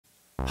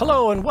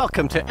Hello and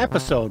welcome to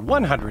episode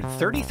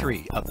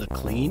 133 of the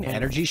Clean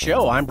Energy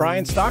Show. I'm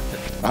Brian Stockton.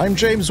 I'm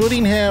James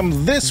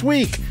Whittingham. This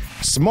week,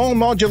 small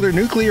modular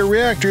nuclear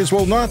reactors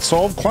will not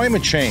solve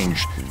climate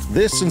change.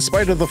 This in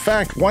spite of the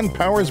fact one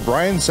powers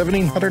Brian's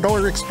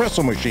 $1,700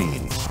 espresso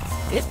machine.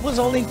 It was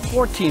only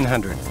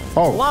 $1,400.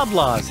 Oh.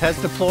 Loblaws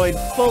has deployed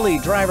fully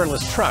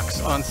driverless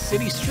trucks on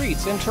city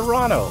streets in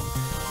Toronto.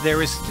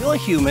 There is still a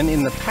human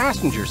in the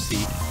passenger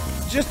seat,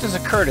 just as a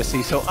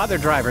courtesy so other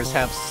drivers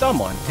have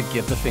someone to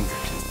give the finger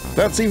to.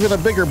 That's even a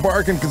bigger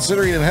bargain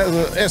considering it has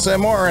an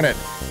SMR in it.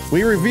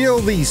 We reveal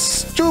the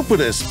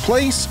stupidest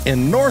place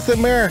in North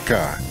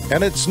America,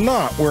 and it's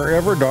not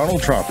wherever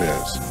Donald Trump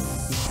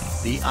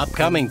is. The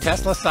upcoming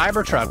Tesla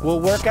Cybertruck will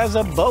work as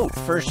a boat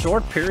for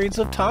short periods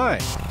of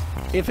time.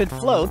 If it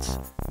floats,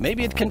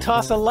 maybe it can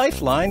toss a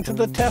lifeline to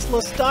the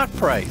Tesla stock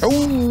price.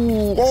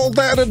 Oh, all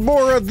that and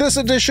more of this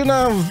edition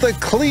of the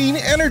Clean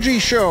Energy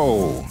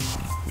Show.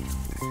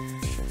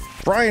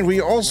 Brian, we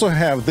also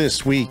have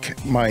this week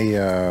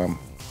my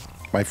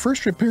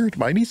first repair to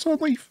my Nissan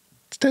LEAF.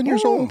 It's 10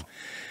 years old.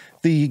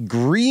 The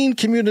green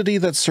community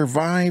that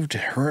survived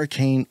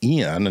Hurricane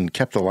Ian and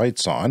kept the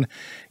lights on.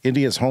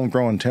 India's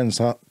homegrown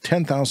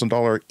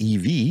 $10,000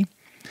 EV.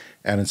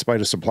 And in spite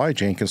of supply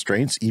chain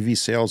constraints, EV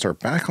sales are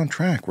back on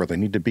track where they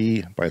need to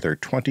be by their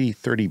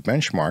 2030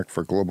 benchmark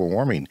for global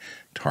warming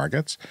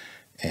targets.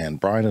 And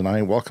Brian and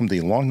I welcome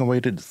the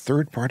long-awaited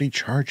third-party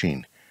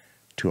charging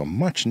to a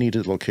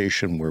much-needed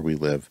location where we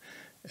live.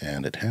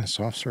 And it has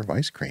soft-serve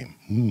ice cream.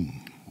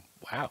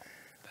 Wow.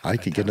 I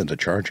could get into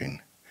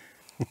charging.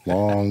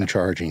 Long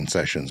charging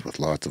sessions with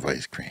lots of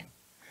ice cream.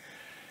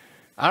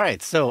 All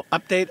right, so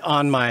update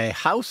on my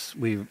house.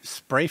 We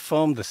spray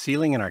foamed the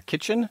ceiling in our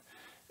kitchen,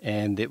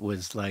 and it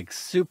was like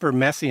super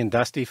messy and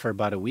dusty for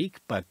about a week,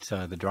 but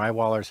the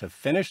drywallers have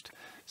finished,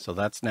 so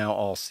that's now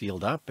all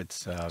sealed up. It's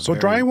so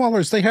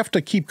drywallers, they have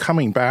to keep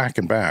coming back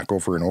and back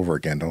over and over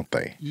again, don't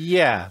they?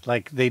 Yeah,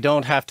 like they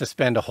don't have to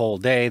spend a whole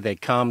day. They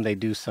come, they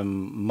do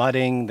some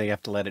mudding, they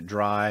have to let it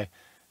dry.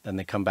 Then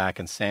they come back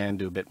and sand,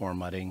 do a bit more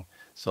mudding.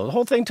 So the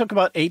whole thing took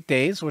about 8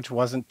 days, which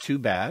wasn't too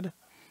bad.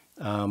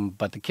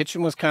 But the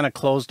kitchen was kind of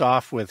closed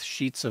off with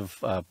sheets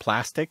of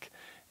plastic.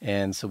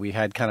 And so we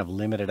had kind of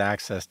limited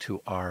access to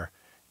our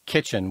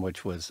kitchen,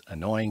 which was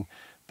annoying.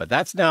 But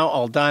that's now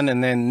all done.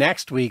 And then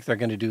next week, they're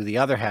going to do the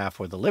other half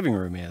where the living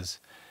room is.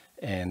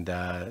 And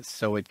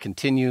so it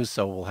continues.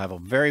 So we'll have a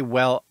very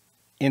well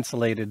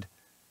insulated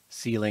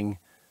ceiling,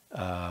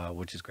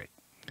 which is great.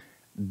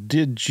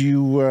 Did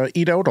you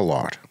eat out a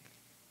lot?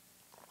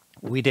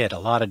 We did a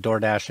lot of door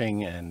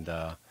dashing and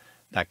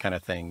that kind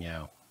of thing.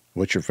 Yeah.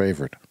 What's your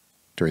favorite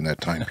during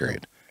that time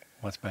period?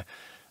 What's my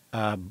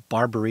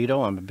bar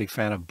burrito? I'm a big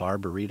fan of bar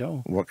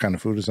burrito. What kind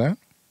of food is that?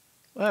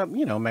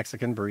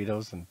 Mexican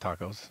burritos and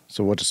tacos.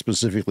 So what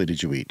specifically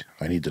did you eat?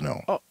 I need to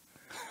know. Oh,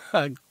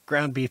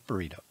 ground beef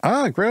burrito.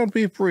 Ah, ground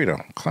beef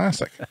burrito.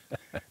 Classic.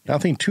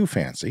 Nothing too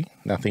fancy.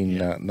 Nothing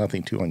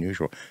nothing too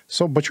unusual.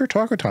 So, but you're a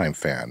Taco Time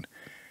fan.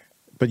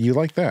 But you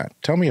like that.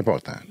 Tell me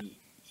about that.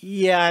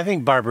 Yeah, I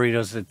think bar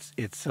burritos,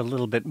 it's a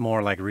little bit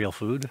more like real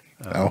food.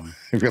 Oh,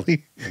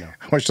 really?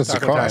 How much does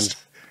it cost?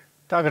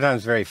 Taco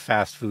Time's very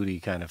fast foody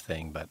kind of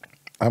thing, but...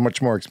 How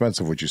much more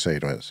expensive would you say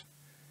it is?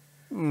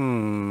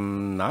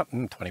 Not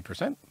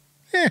 20%.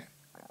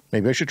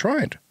 Maybe I should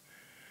try it.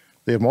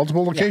 They have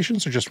multiple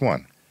locations or just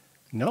one?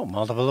 No,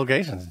 multiple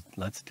locations.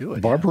 Let's do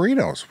it. Bar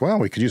burritos. Well,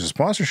 we could use a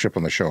sponsorship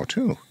on the show,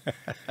 too.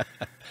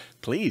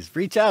 Please,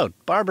 reach out.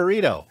 Bar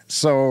burrito.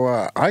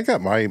 So I got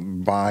my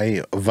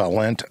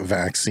bivalent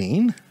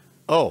vaccine.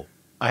 Oh,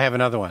 I have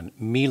another one.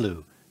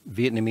 Milu,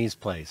 Vietnamese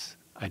place.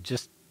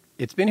 It's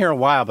been here a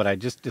while, but I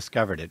just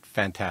discovered it.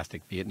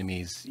 Fantastic.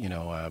 Vietnamese,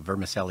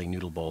 vermicelli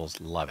noodle bowls.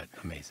 Love it.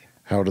 Amazing.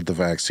 How did the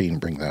vaccine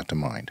bring that to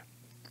mind?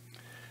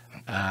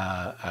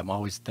 I'm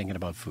always thinking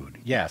about food.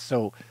 Yeah,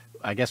 so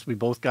I guess we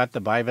both got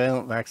the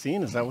bivalent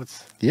vaccine. Is that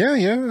what's... Yeah.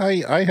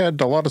 I had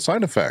a lot of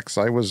side effects.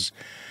 I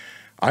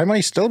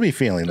might still be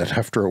feeling it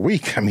after a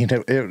week. I mean,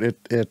 it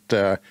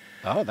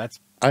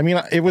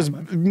was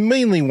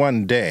mainly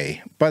one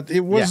day, but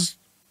it was,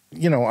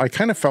 I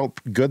kind of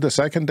felt good the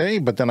second day,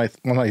 but then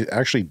when I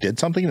actually did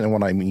something, and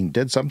when I mean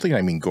did something,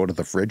 I mean go to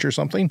the fridge or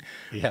something.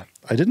 Yeah.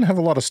 I didn't have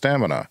a lot of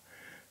stamina.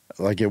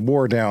 Like it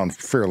wore down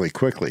fairly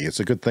quickly. It's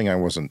a good thing I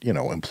wasn't,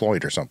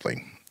 employed or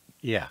something.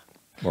 Yeah.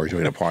 Or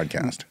doing a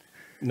podcast.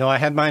 No, I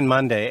had mine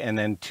Monday, and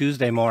then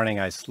Tuesday morning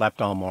I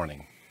slept all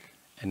morning.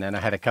 And then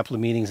I had a couple of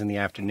meetings in the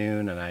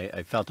afternoon, and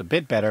I felt a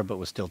bit better, but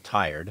was still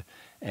tired.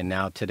 And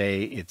now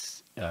today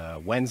it's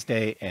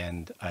Wednesday,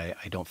 and I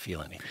don't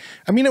feel anything.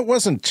 I mean, it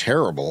wasn't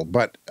terrible,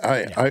 but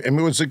I mean,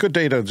 it was a good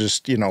day to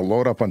just,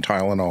 load up on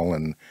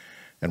Tylenol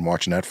and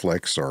watch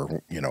Netflix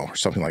or,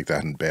 something like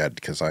that in bed.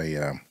 Because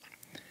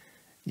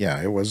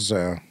it was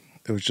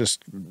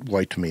just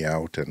wiped me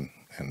out and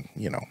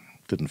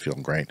didn't feel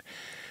great.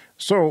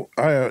 So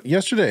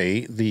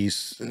yesterday, we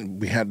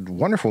had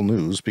wonderful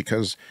news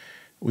because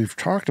we've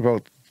talked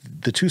about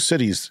the two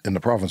cities in the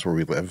province where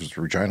we live, is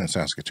Regina and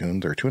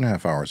Saskatoon. They're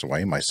 2.5 hours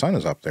away. My son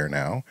is up there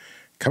now,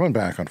 coming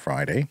back on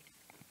Friday.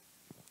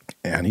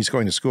 and he's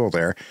going to school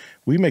there.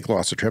 We make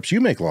lots of trips.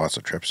 You make lots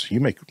of trips. You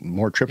make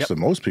more trips than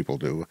most people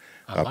do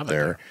up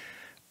there.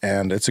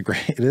 And it's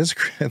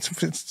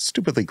a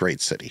stupidly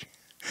great city.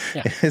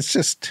 Yeah. It's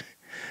just,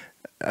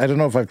 I don't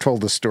know if I've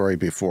told this story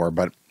before,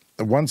 but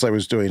once I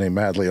was doing a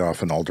Madly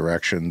Off in All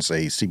Directions,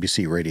 a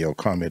CBC radio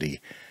comedy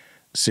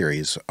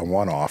series, a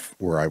one-off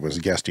where I was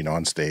guesting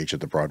on stage at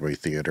the Broadway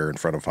Theater in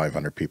front of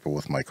 500 people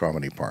with my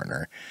comedy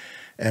partner.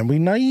 And we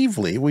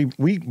naively,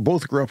 we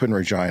both grew up in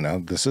Regina,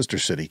 the sister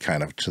city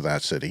kind of to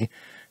that city.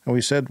 And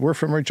we said, we're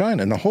from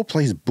Regina. And the whole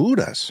place booed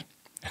us.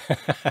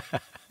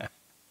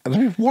 I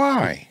mean,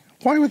 why?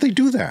 Why would they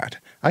do that?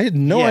 I had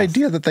no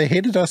idea that they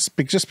hated us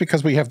just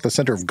because we have the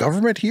center of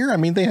government here. I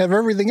mean, they have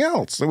everything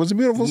else. It was a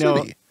beautiful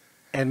city.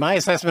 And my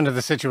assessment of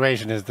the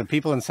situation is the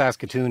people in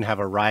Saskatoon have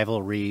a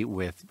rivalry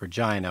with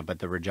Regina, but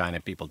the Regina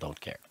people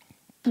don't care.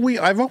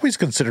 I've always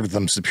considered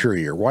them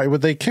superior. Why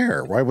would they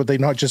care? Why would they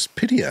not just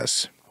pity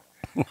us?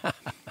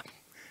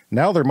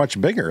 Now they're much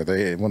bigger.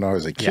 When I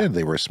was a kid,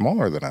 they were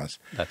smaller than us.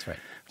 That's right.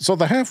 So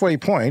the halfway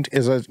point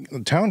is a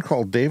town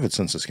called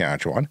Davidson,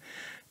 Saskatchewan,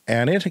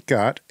 and it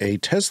got a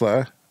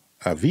Tesla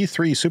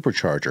V3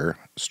 supercharger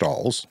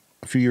stalls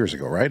a few years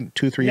ago, right?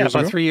 3 years ago? Yeah,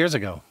 about 3 years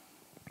ago.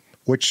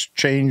 Which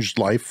changed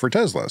life for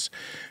Teslas.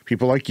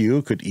 People like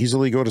you could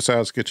easily go to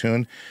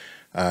Saskatoon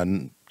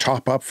and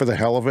top up for the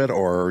hell of it,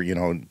 or,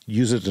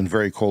 use it in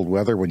very cold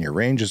weather when your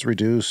range is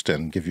reduced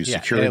and give you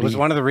security. And it was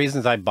one of the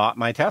reasons I bought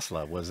my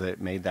Tesla, was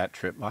it made that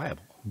trip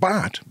viable.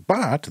 But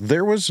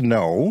there was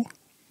no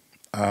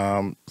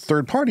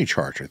third-party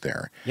charger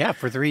there. Yeah,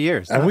 for 3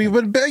 years. And we've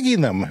been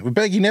begging them,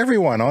 begging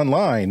everyone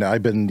online.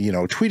 I've been,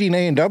 tweeting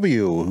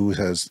A&W, who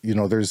has,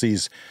 there's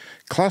these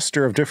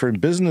cluster of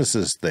different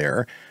businesses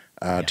there.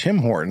 Tim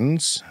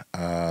Hortons,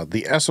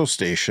 the Esso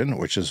station,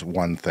 which is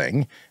one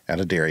thing, and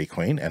a Dairy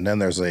Queen. And then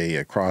there's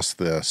across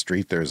the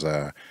street, there's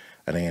an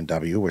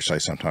A&W, which I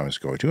sometimes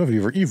go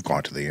to. You've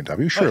gone to the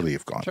A&W. Surely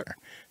you've gone there.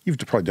 You've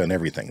probably done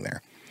everything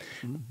there.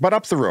 But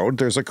up the road,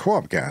 there's a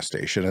Co-op gas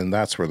station, and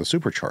that's where the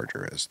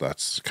supercharger is.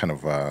 That's kind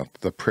of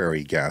the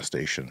Prairie gas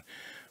station,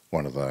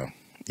 one of the,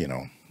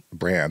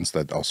 brands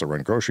that also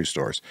run grocery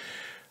stores.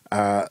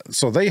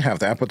 So they have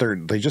that,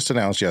 but they just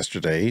announced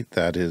yesterday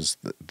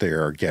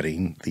they're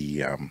getting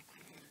the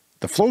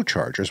flow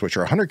chargers, which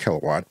are 100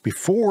 kilowatt.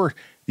 Before,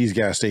 these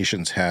gas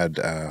stations had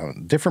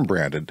different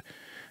branded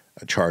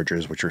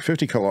chargers, which were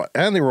 50 kilowatt,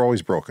 and they were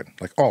always broken,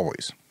 like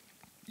always.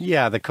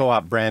 Yeah, the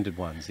Co-op branded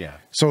ones, yeah.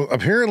 So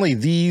apparently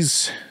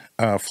these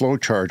flow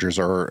chargers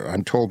are,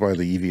 I'm told by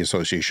the EV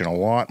Association, a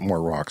lot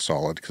more rock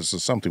solid, because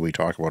it's something we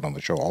talk about on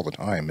the show all the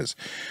time, is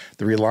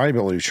the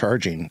reliability of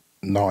charging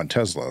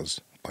non-Teslas,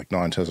 like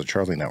non-Tesla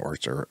charging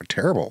networks, are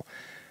terrible.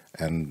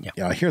 And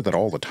I hear that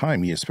all the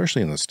time,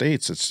 especially in the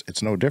States.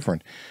 It's no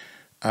different.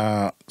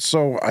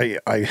 So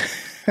I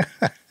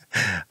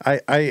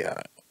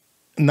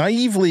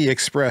naively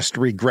expressed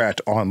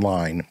regret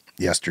online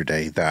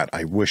yesterday that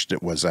I wished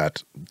it was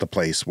at the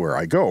place where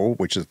I go,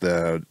 which is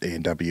the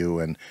A&W,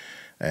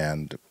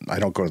 and I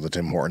don't go to the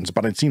Tim Hortons,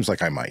 but it seems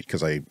like I might,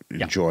 because I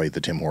enjoy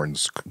the Tim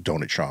Hortons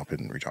donut shop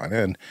in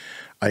Regina. And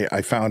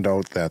I found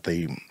out that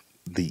the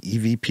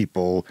EV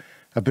people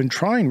have been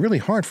trying really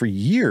hard for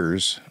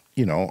years,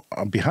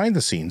 behind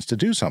the scenes to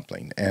do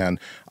something. And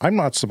I'm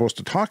not supposed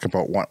to talk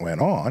about what went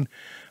on,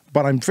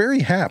 but I'm very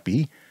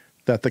happy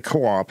that the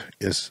Co-op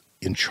is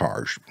in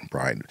charge,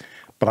 Brian.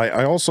 But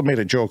I also made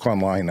a joke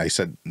online. I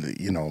said,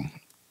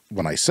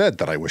 when I said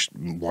that I wish,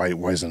 why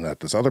wasn't it at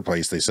this other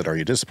place? They said, are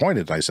you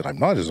disappointed? And I said, I'm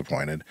not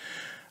disappointed.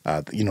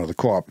 The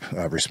Co-op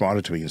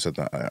responded to me and said,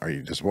 are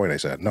you disappointed? I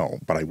said, no,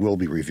 but I will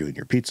be reviewing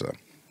your pizza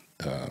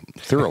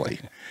thoroughly.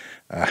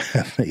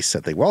 They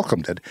said they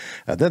welcomed it.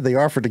 Then they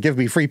offered to give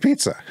me free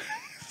pizza.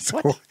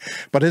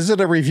 But is it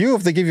a review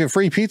if they give you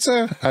free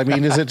pizza? I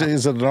mean, is it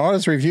an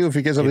honest review if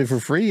you get something for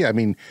free? I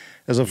mean,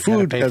 as a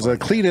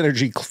clean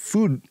energy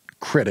food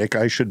critic,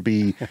 I should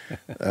be,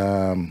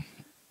 going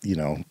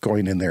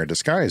in there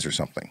disguised or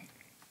something.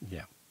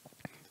 Yeah,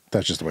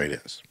 that's just the way it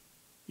is.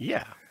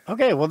 Yeah.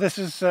 Okay. Well, this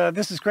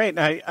is great.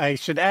 And I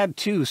should add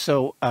too.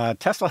 So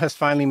Tesla has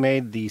finally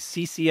made the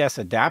CCS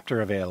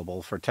adapter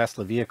available for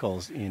Tesla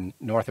vehicles in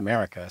North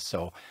America.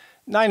 So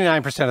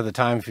 99% of the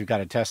time, if you've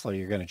got a Tesla,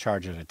 you're going to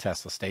charge at a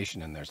Tesla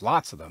station, and there's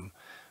lots of them.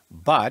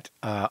 But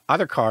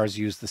other cars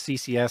use the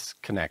CCS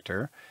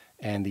connector,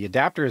 and the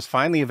adapter is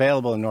finally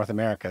available in North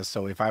America.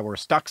 So if I were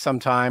stuck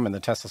sometime and the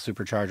Tesla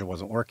supercharger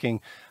wasn't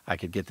working, I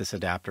could get this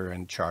adapter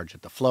and charge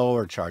at the Flow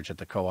or charge at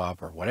the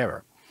Co-op or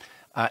whatever.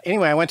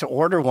 Anyway, I went to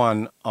order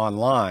one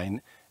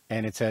online,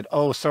 and it said,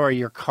 oh, sorry,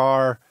 your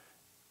car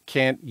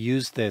can't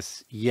use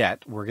this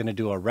yet. We're going to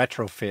do a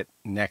retrofit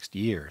next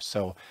year.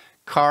 So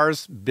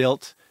cars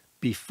built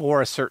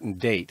before a certain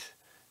date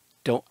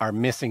are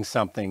missing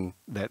something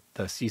that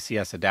the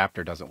CCS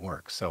adapter doesn't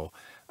work. So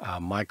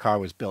my car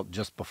was built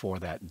just before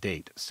that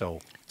date. So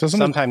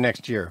sometime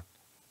next year,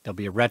 there'll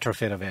be a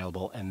retrofit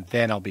available, and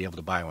then I'll be able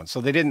to buy one. So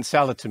they didn't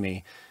sell it to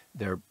me.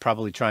 They're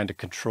probably trying to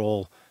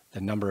control the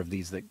number of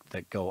these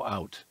that go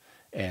out.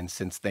 And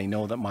since they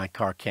know that my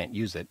car can't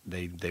use it,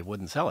 they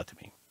wouldn't sell it to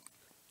me.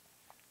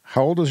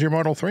 How old is your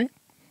Model 3?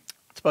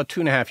 It's about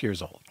 2.5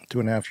 years old.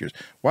 2.5 years.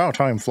 Wow,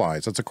 time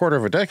flies. That's a quarter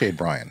of a decade,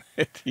 Brian.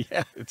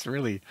 Yeah, it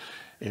really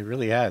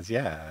has.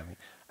 Yeah. I mean,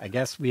 I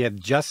guess we had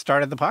just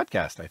started the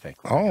podcast, I think.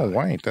 Oh,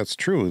 right. That's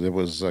true. There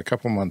was a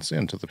couple months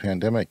into the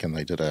pandemic, and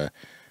they did a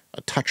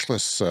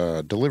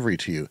touchless delivery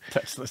to you.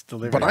 Touchless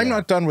delivery. But I'm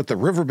not done with the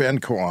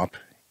Riverbend Co-op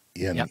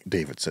in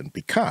Davidson,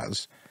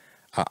 because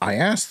I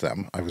asked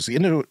them, I was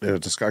in a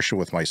discussion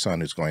with my son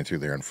who's going through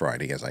there on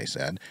Friday, as I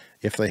said,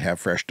 if they have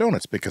fresh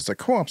donuts, because the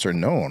co-ops are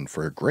known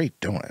for great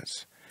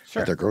donuts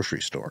at their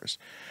grocery stores.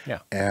 Yeah.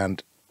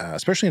 And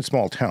especially in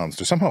small towns.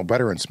 They're somehow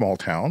better in small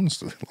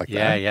towns like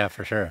that. Yeah,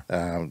 for sure.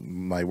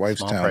 My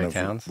wife's town of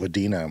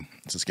Wadena,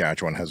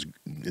 Saskatchewan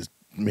is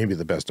maybe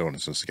the best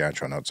donuts in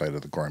Saskatchewan outside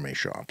of the gourmet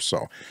shops.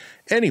 So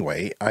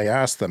anyway, I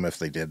asked them if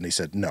they did, and they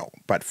said no.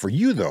 But for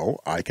you, though,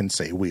 I can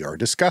say we are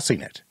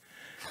discussing it.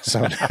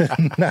 So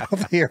now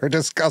they are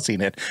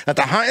discussing it at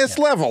the highest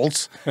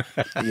levels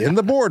in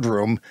the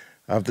boardroom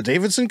of the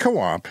Davidson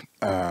Co-op,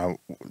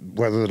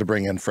 whether to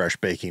bring in fresh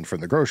baking from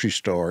the grocery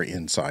store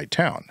inside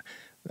town.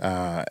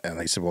 And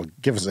I said, well,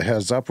 give us a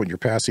heads up when you're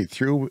passing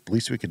through. At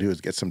least we can do is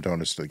get some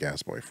donuts to the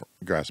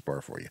gas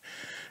bar for you.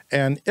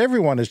 And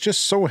everyone is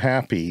just so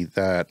happy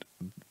that,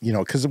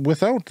 because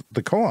without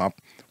the co-op,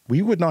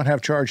 we would not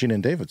have charging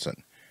in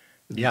Davidson.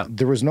 Yeah.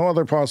 There was no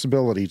other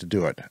possibility to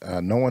do it.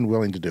 No one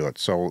willing to do it.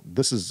 So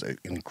this is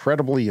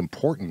incredibly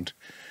important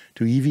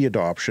to EV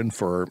adoption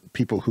for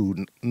people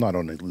who not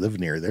only live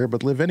near there,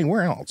 but live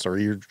anywhere else, or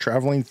you're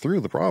traveling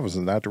through the province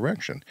in that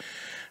direction.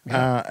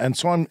 Yeah. And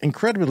so I'm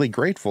incredibly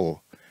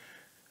grateful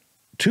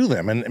to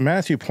them. And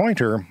Matthew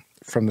Pointer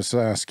from the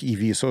Sask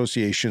EV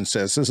Association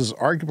says this is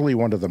arguably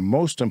one of the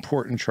most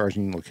important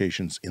charging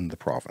locations in the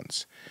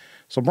province.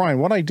 So Brian,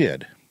 what I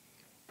did,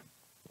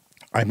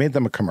 I made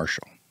them a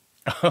commercial.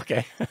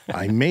 Okay.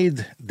 I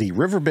made the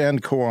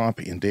Riverbend Co-op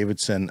in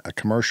Davidson a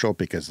commercial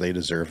because they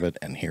deserve it,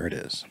 and here it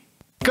is.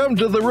 Come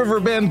to the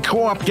Riverbend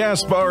Co-op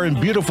Gas Bar in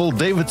beautiful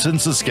Davidson,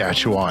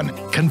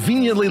 Saskatchewan,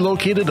 conveniently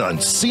located on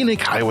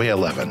scenic Highway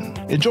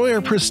 11. Enjoy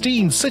our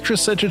pristine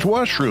citrus-scented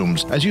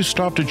washrooms as you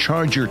stop to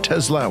charge your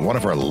Tesla at one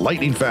of our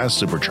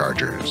lightning-fast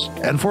superchargers.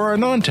 And for our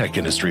non-tech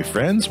industry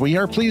friends, we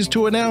are pleased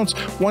to announce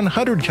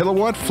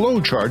 100-kilowatt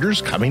flow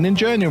chargers coming in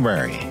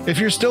January. If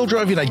you're still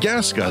driving a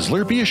gas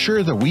guzzler, be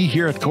assured that we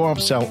here at Co-op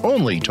sell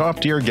only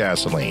top-tier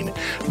gasoline,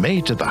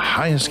 made to the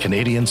highest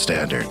Canadian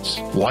standards.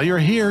 While you're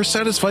here,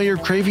 satisfy your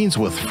cravings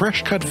with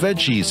fresh-cut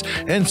veggies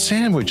and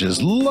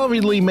sandwiches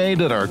lovingly made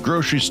at our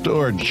grocery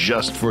store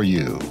just for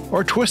you.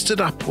 Or twist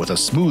it up with a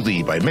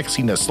smoothie by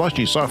mixing a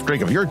slushy soft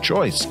drink of your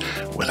choice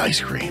with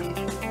ice cream.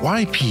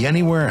 Why pee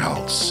anywhere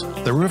else?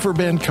 The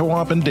Riverbend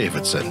Co-op in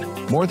Davidson.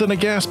 More than a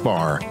gas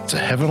bar, it's a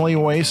heavenly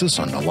oasis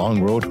on the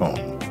long road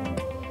home.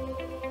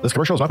 This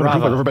commercial has not been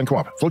approved by Riverbend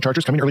Co-op. Flow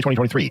chargers coming early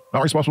 2023.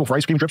 Not responsible for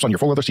ice cream drips on your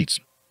full leather seats.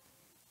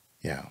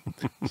 Yeah.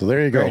 So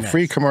there you go. Nice.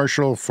 Free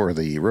commercial for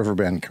the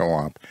Riverbend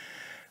Co-op.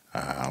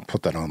 I'll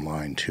put that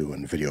online too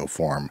in video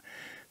form.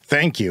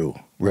 Thank you,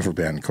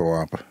 Riverbend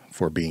Co-op,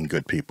 for being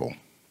good people.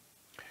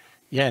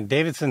 Yeah, in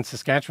Davidson,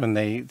 Saskatchewan,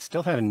 they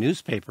still had a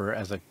newspaper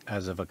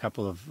as of a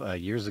couple of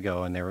years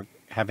ago, and they were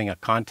having a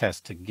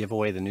contest to give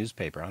away the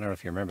newspaper. I don't know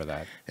if you remember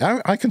that.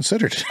 I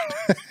considered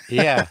it.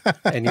 Yeah,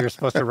 and you were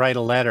supposed to write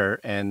a letter,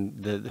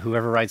 and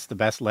whoever writes the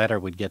best letter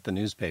would get the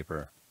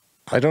newspaper.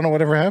 I don't know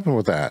whatever happened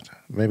with that.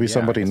 Maybe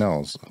somebody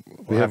knows.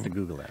 We'll have to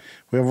Google that.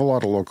 We have a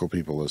lot of local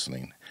people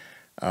listening.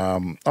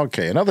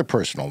 Okay, another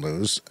personal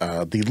news.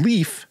 The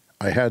LEAF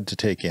I had to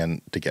take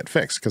in to get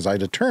fixed because I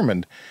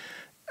determined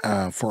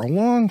for a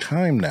long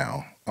time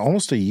now,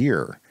 almost a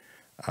year,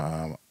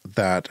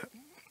 that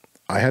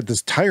I had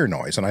this tire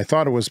noise, and I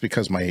thought it was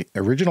because my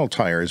original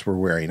tires were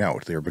wearing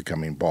out. They were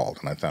becoming bald,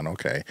 and I thought,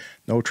 okay,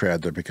 no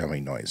tread, they're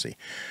becoming noisy.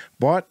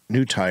 Bought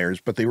new tires,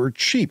 but they were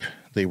cheap.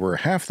 They were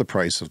half the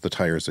price of the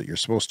tires that you're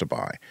supposed to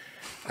buy.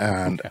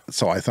 And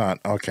so I thought,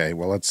 okay,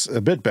 well, it's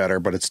a bit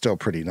better, but it's still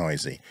pretty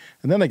noisy.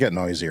 And then they get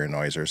noisier and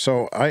noisier.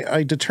 So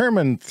I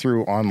determined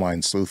through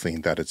online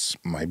sleuthing that it's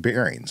my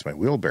bearings, my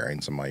wheel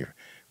bearings on my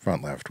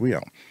front left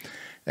wheel.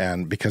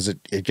 And because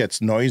it gets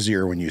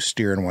noisier when you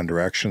steer in one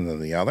direction than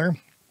the other.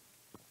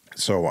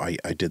 So I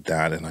did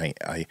that, and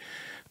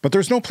but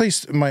there's no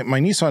place, my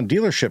Nissan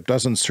dealership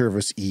doesn't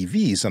service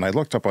EVs, and I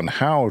looked up on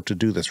how to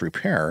do this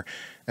repair,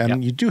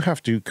 and you do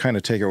have to kind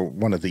of take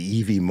one of the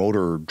EV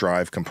motor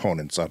drive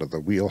components out of the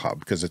wheel hub,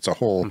 because it's a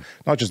whole,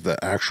 not just the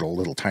actual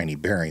little tiny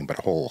bearing, but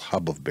a whole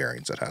hub of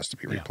bearings that has to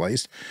be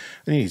replaced.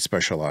 And you need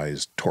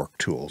specialized torque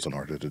tools in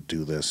order to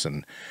do this,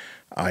 and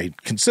I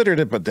considered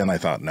it, but then I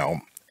thought no.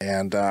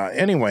 And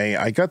anyway,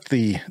 I got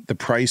the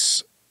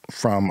price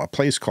from a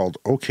place called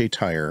OK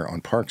Tire on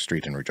Park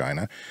Street in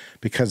Regina,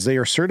 because they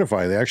are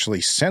certified. They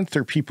actually sent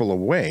their people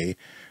away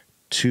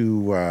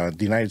to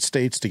the United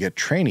States to get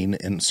training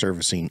in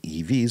servicing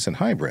EVs and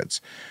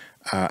hybrids.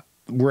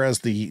 Whereas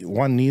the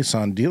one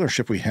Nissan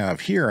dealership we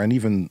have here, and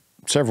even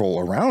several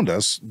around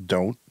us,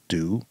 they're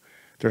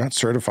not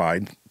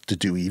certified to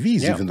do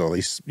EVs, even though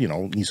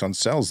Nissan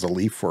sells the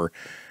LEAF for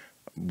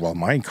Well,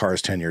 my car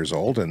is 10 years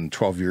old, and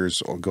 12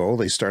 years ago,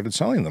 they started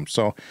selling them.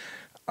 So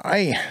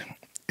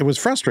it was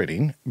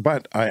frustrating,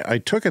 but I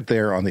took it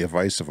there on the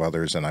advice of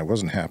others, and I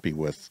wasn't happy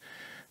with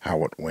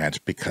how it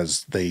went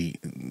because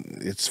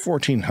it's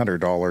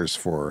 $1,400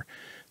 for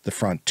the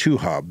front 2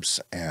 hubs,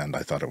 and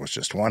I thought it was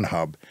just 1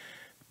 hub,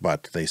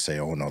 but they say,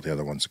 oh no, the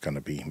other one's going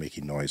to be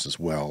making noise as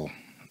well.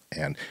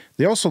 And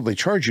they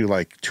charge you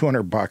like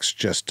 $200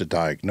 just to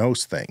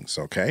diagnose things,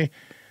 okay?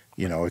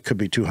 You know, it could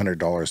be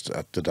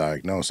 $200 to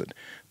diagnose it.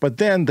 But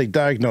then they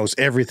diagnose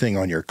everything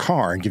on your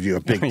car and give you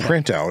a big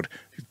printout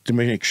to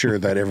make sure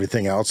that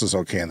everything else is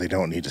okay and they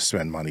don't need to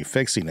spend money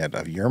fixing it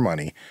of your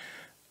money.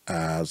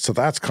 So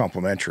that's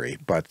complimentary.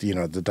 But, you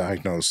know, to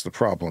diagnose the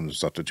problem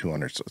is up to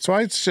 $200. So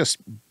it's just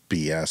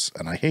BS.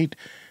 And I hate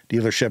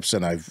dealerships,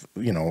 and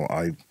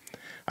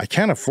I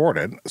can't afford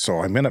it. So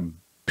I'm in a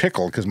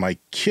pickle because my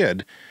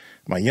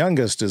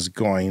youngest is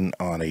going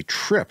on a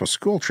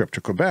school trip to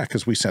Quebec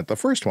because we sent the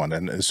first one.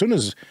 And as soon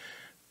as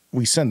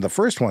we send the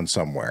first one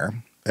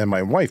somewhere, and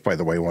my wife, by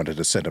the way, wanted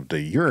to send him to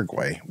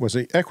Uruguay. Was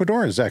it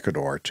Ecuador? Is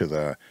Ecuador to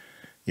the,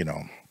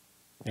 the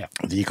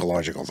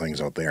ecological things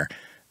out there.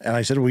 And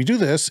I said, we do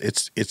this.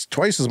 It's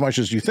twice as much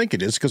as you think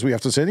it is because we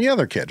have to send the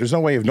other kid. There's no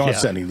way of not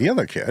sending the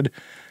other kid.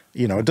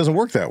 You know, it doesn't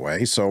work that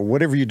way. So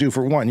whatever you do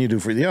for one, you do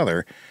for the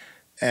other.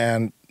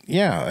 And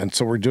and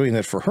so we're doing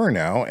it for her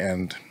now.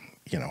 And,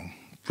 you know,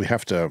 we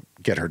have to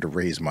get her to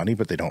raise money,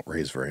 but they don't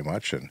raise very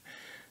much. And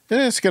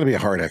it's going to be a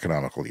hard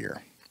economical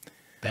year.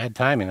 Bad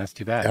timing. That's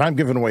too bad. And I'm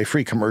giving away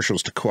free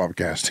commercials to Co-op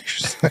gas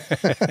stations.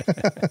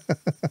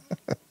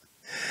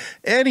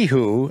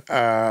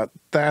 Anywho,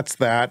 that's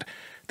that.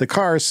 The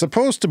car is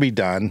supposed to be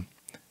done.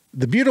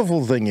 The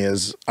beautiful thing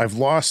is I've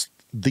lost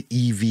the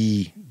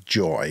EV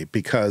joy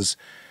because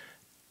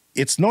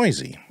it's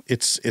noisy.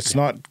 It's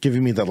not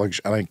giving me that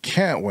luxury. And I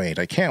can't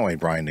wait,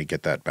 Brian, to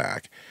get that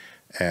back.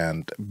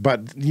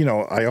 But, you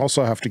know, I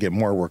also have to get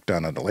more work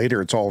done on it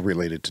later. It's all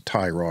related to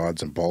tie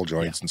rods and ball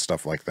joints and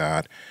stuff like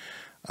that.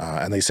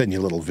 And they send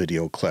you little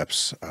video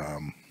clips,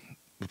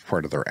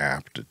 part of their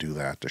app to do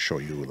that, to show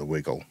you the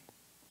wiggle.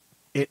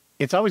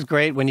 It's always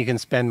great when you can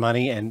spend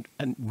money and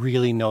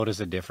really notice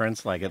a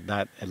difference. Like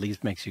that at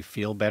least makes you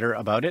feel better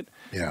about it.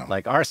 Yeah.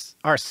 Like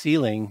our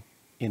ceiling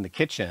in the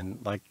kitchen,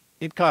 like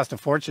it cost a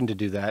fortune to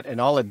do that. And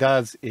all it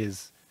does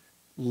is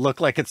look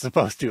like it's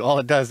supposed to. All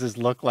it does is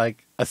look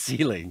like a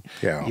ceiling.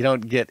 Yeah. You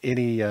don't get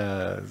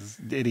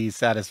any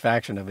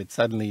satisfaction of it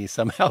suddenly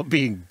somehow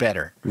being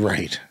better.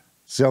 Right.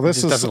 So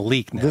this doesn't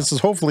leak now. This is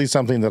hopefully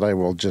something that I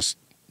will just,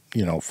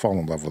 fall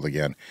in love with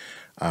again.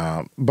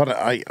 But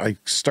I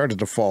started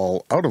to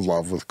fall out of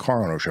love with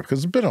car ownership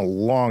because it's been a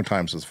long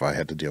time since I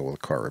had to deal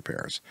with car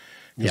repairs.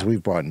 Because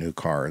we've bought new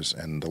cars,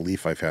 and the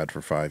LEAF I've had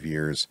for 5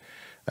 years,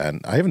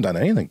 and I haven't done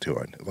anything to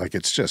it. Like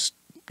it's just,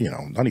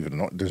 not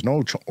even, there's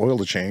no oil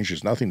to change.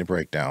 There's nothing to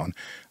break down.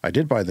 I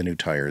did buy the new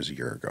tires a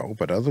year ago,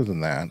 but other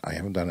than that, I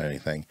haven't done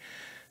anything.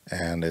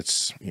 And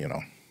it's,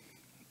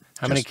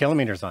 How many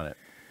kilometers on it?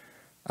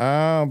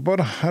 About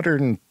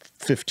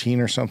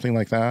 115 or something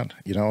like that.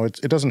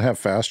 It doesn't have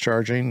fast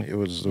charging. It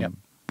was a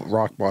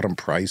rock bottom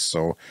price,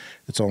 so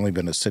it's only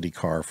been a city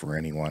car for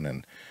anyone.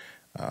 And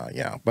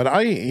but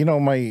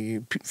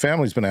my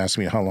family's been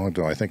asking me how long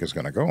do I think it's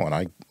going to go, and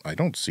I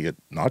don't see it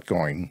not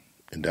going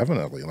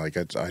indefinitely. Like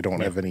I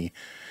don't have any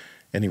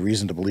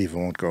reason to believe it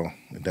won't go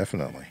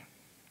indefinitely.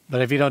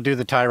 But if you don't do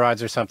the tie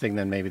rods or something,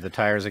 then maybe the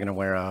tires are going to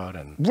wear out.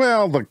 And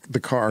well, the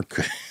car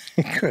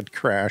could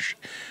crash.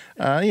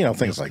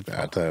 Things like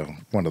that.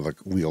 One of the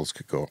wheels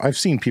could go. I've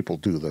seen people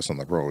do this on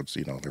the roads.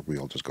 Their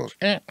wheel just goes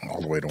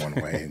all the way to one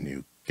way, and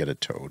you get it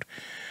towed.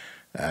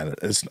 And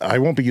I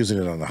won't be using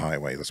it on the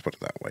highway. Let's put it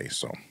that way.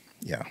 So,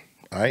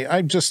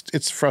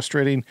 it's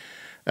frustrating,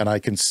 and I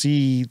can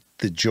see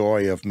the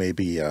joy of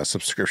maybe a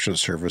subscription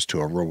service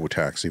to a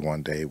robo-taxi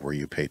one day where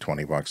you pay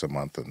 $20 a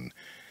month and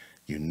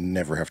you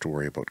never have to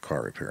worry about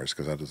car repairs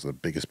because that is the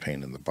biggest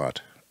pain in the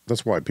butt.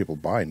 That's why people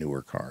buy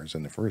newer cars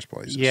in the first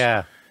place.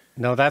 Yeah.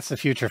 No, that's the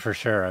future for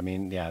sure. I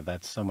mean,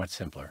 that's so much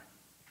simpler.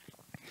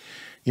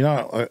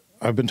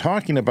 I've been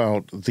talking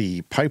about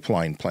the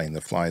pipeline plane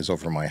that flies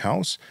over my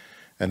house,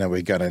 and then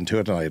we got into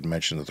it, and I had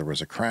mentioned that there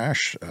was a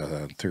crash,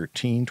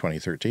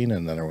 2013,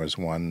 and then there was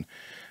one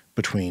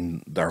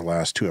between our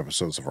last 2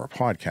 episodes of our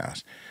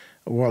podcast.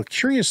 Well,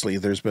 curiously,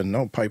 there's been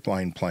no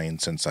pipeline plane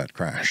since that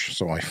crash,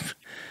 so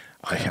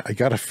I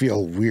got to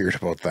feel weird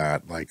about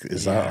that. Like,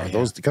 are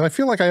those? Because I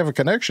feel like I have a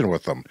connection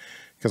with them.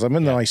 Because I'm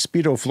in my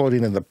Speedo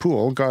floating in the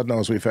pool. God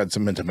knows we've had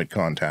some intimate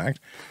contact.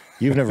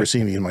 You've never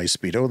seen me in my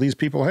Speedo. These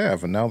people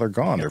have, and now they're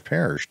gone. They're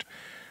perished.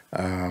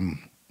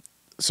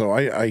 So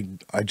I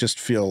just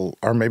feel,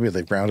 or maybe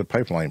they've grounded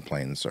pipeline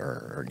planes,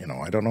 or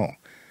I don't know.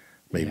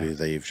 Maybe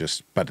they've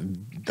just. But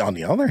on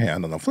the other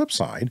hand, on the flip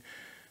side,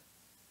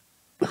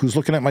 who's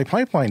looking at my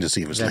pipeline to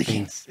see if it's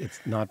leaking? It's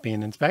not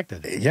being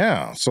inspected.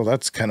 Yeah, so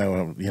that's kind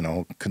of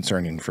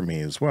concerning for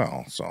me as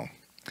well. So.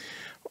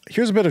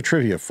 Here's a bit of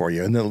trivia for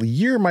you. In the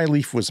year my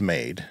LEAF was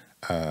made,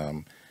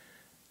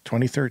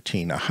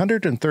 2013,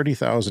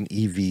 130,000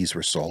 EVs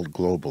were sold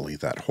globally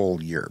that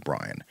whole year,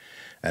 Brian.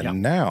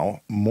 And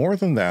now more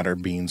than that are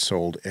being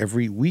sold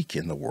every week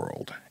in the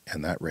world.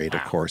 And that rate,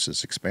 of course,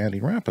 is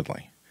expanding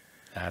rapidly.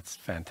 That's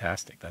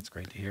fantastic. That's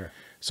great to hear.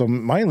 So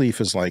my Leaf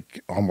is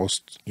like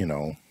almost, you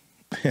know,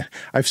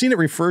 I've seen it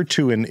referred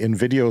to in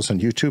videos on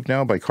YouTube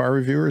now by car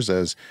reviewers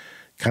as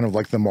kind of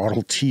like the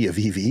Model T of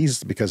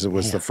EVs, because it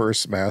was the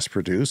first mass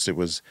produced. It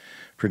was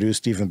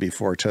produced even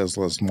before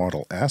Tesla's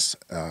Model S.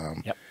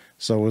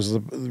 So it was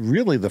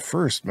really the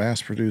first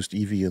mass produced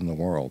EV in the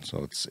world.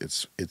 So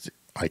it's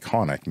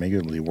iconic. Maybe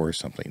it'll be worth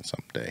something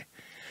someday.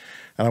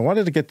 And I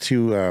wanted to get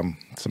to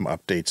some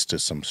updates to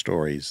some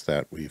stories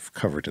that we've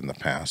covered in the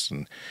past.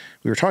 And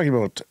we were talking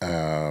about,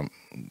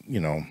 you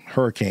know,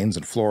 hurricanes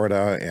in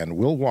Florida, and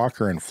Will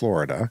Walker in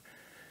Florida.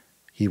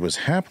 He was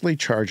happily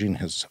charging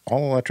his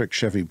all-electric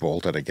Chevy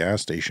Bolt at a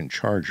gas station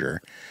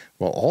charger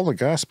while all the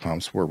gas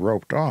pumps were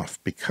roped off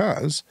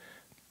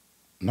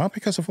not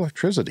because of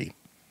electricity.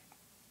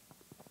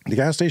 The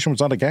gas station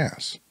was out of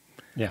gas.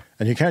 Yeah.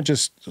 And you can't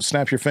just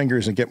snap your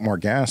fingers and get more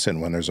gas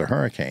in when there's a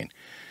hurricane.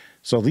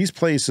 So these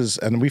places,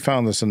 and we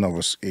found this in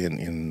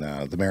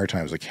the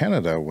Maritimes of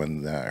Canada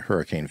when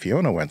Hurricane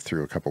Fiona went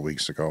through a couple of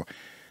weeks ago,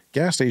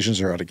 gas stations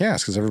are out of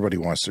gas because everybody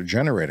wants their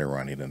generator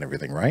running and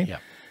everything, right? Yeah.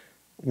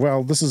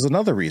 Well, this is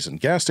another reason.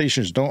 Gas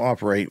stations don't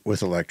operate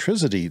with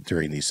electricity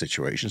during these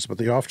situations, but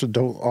they often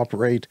don't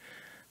operate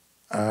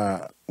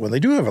when they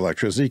do have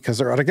electricity because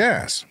they're out of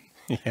gas.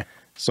 Yeah.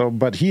 So,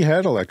 but he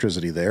had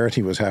electricity there and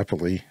he was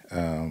happily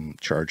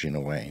charging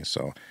away.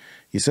 So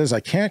he says,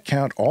 I can't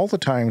count all the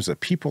times that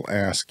people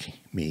ask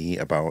me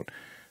about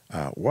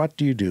what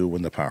do you do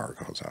when the power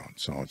goes out?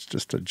 So it's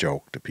just a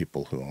joke to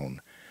people who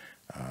own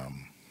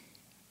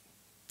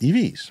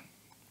EVs.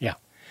 Yeah.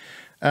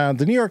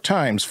 The New York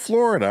Times,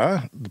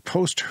 Florida, the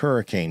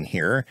post-hurricane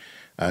here,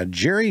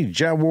 Jerry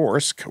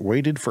Jaworsk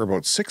waited for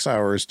about 6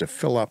 hours to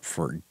fill up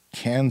for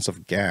cans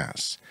of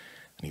gas.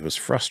 And he was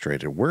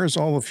frustrated. Where's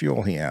all the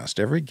fuel, he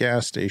asked. Every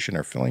gas station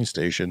or filling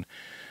station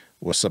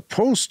was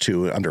supposed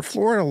to, under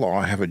Florida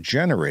law, have a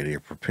generator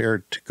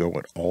prepared to go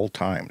at all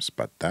times,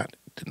 but that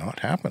did not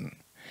happen.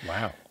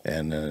 Wow.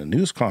 And in a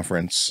news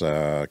conference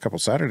a couple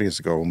Saturdays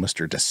ago,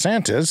 Mr.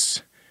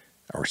 DeSantis,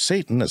 or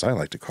Satan, as I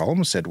like to call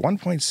him, said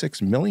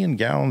 1.6 million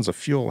gallons of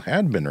fuel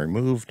had been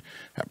moved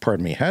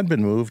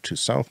to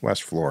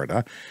southwest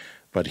Florida,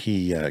 but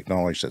he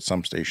acknowledged that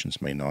some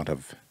stations may not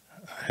have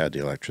had the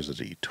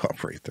electricity to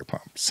operate their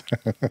pumps.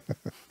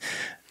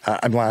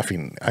 I'm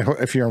laughing.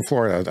 If you're in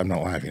Florida, I'm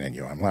not laughing at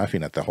you. I'm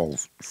laughing at the whole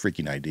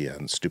freaking idea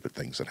and stupid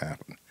things that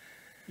happen.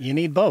 You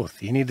need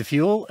both. You need the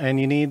fuel and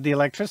you need the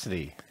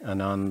electricity.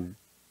 And on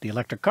the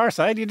electric car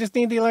side, you just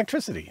need the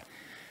electricity.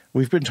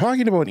 We've been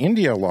talking about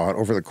India a lot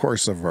over the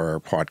course of our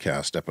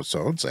podcast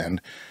episodes,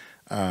 and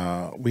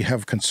we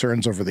have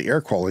concerns over the air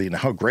quality and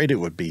how great it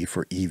would be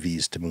for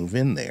EVs to move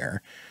in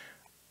there.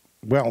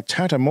 Well,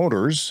 Tata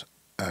Motors,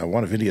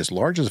 one of India's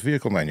largest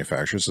vehicle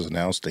manufacturers, has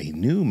announced a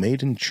new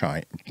made in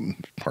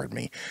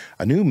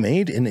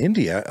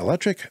India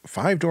electric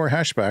 5-door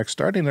hatchback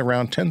starting at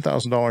around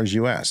 $10,000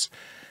 US.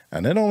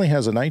 And it only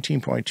has a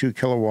 19.2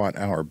 kilowatt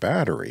hour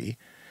battery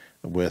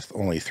with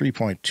only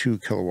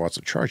 3.2 kilowatts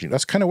of charging.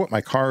 That's kind of what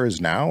my car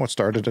is now. It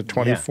started at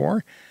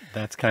 24. Yeah,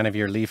 that's kind of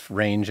your Leaf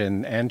range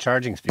and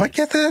charging speed. But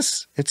get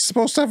this, it's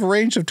supposed to have a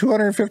range of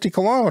 250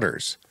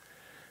 kilometers.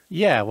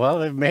 Yeah, well,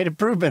 they've made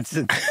improvements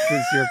since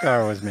your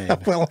car was made.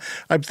 Well,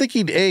 I'm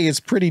thinking, A, it's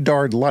pretty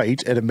darn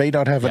light, and it may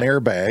not have an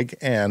airbag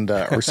and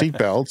or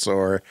seatbelts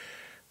or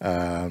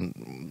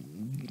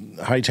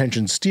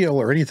high-tension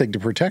steel or anything to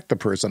protect the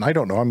person. I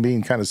don't know. I'm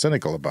being kind of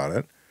cynical about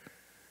it.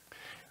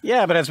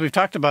 Yeah, but as we've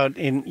talked about,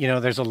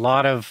 there's a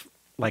lot of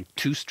like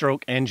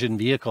two-stroke engine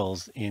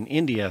vehicles in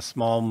India,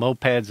 small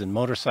mopeds and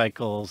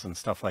motorcycles and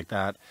stuff like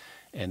that.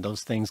 And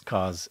those things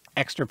cause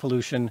extra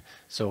pollution.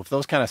 So if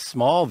those kind of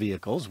small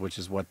vehicles, which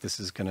is what this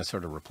is going to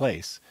sort of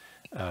replace,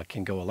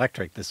 can go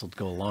electric, this will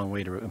go a long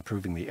way to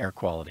improving the air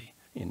quality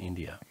in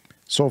India.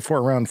 So for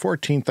around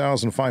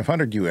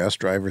 $14,500 US,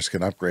 drivers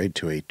can upgrade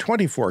to a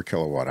 24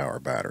 kilowatt hour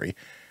battery.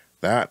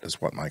 That is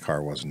what my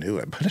car was new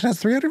at, but it has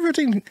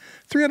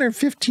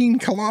 315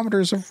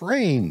 kilometers of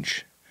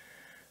range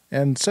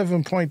and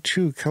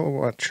 7.2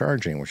 kilowatt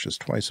charging, which is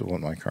twice of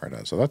what my car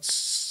does. So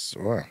that's,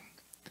 well,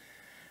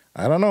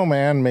 I don't know,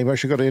 man. Maybe I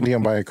should go to India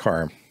and buy a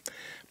car.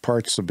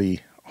 Parts will be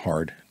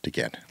hard to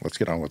get. Let's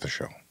get on with the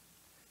show.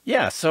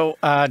 Yeah, so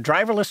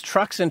driverless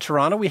trucks in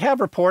Toronto, we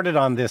have reported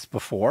on this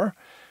before,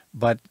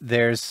 but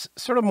there's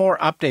sort of more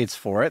updates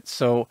for it.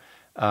 So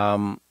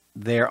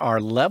there are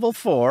level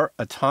 4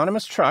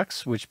 autonomous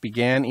trucks, which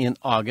began in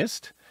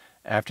August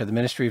after the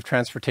Ministry of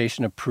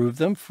Transportation approved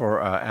them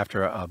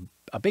after a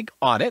big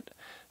audit.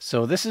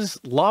 So this is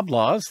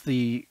Loblaws,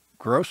 the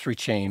grocery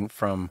chain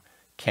from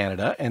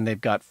Canada, and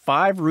they've got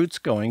 5 routes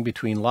going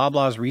between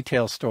Loblaws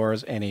retail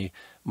stores and a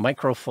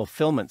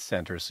micro-fulfillment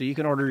center. So you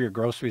can order your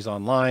groceries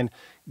online,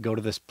 go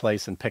to this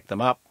place and pick them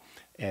up.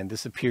 And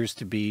this appears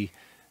to be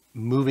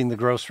moving the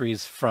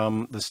groceries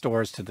from the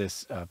stores to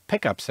this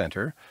pickup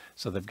center.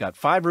 So they've got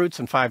 5 routes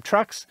and 5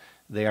 trucks.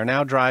 They are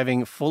now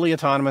driving fully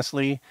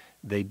autonomously.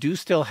 They do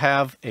still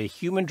have a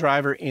human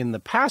driver in the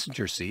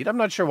passenger seat. I'm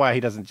not sure why he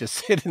doesn't just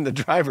sit in the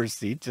driver's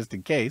seat just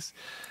in case.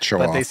 Show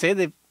but off. they say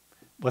they've,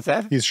 what's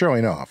that? He's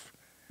showing off.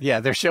 Yeah,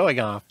 they're showing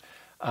off.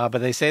 But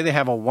they say they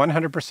have a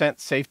 100%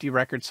 safety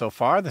record so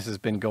far. This has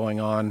been going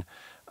on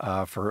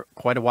for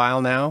quite a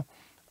while now.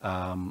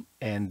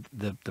 And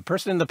the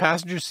person in the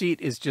passenger seat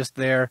is just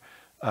there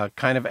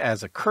kind of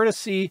as a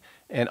courtesy,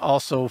 and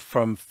also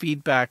from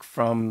feedback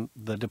from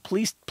the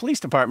police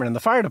department and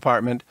the fire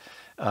department,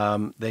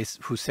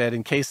 who said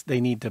in case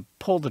they need to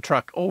pull the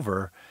truck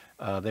over,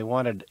 they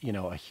wanted,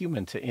 a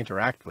human to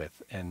interact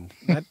with. And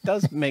that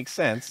does make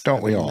sense.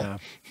 Don't we all?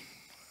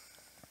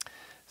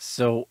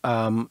 So,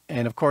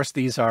 and of course,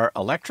 these are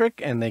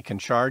electric, and they can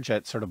charge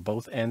at sort of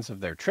both ends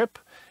of their trip,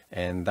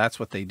 and that's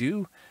what they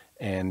do.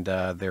 And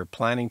they're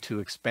planning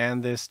to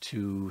expand this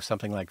to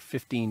something like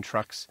 15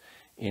 trucks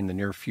in the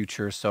near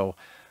future. So,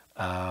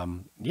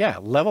 yeah,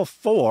 level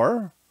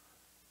 4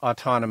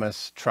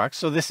 autonomous trucks.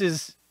 So this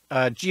is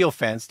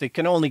geofenced. It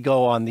can only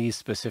go on these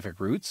specific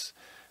routes.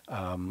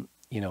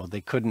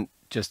 They couldn't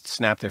just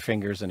snap their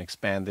fingers and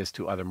expand this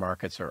to other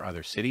markets or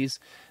other cities.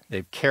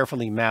 They've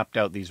carefully mapped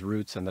out these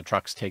routes, and the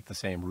trucks take the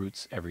same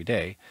routes every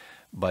day.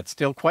 But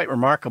still quite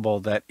remarkable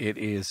that it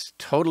is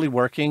totally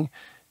working,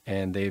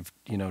 and they've,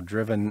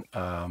 driven,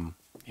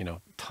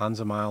 tons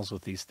of miles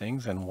with these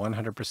things, and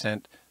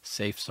 100%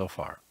 safe so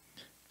far.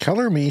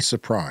 Color me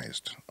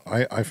surprised.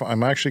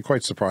 I'm actually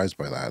quite surprised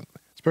by that.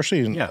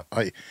 Especially,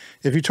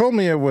 if you told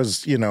me it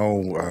was,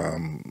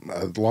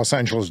 Los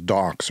Angeles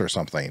docks or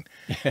something,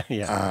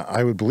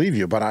 I would believe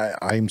you. But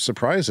I'm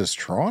surprised it's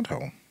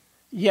Toronto.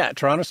 Yeah,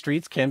 Toronto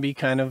streets can be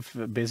kind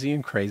of busy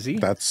and crazy.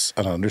 That's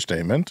an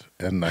understatement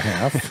and a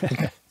half.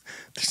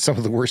 Some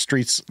of the worst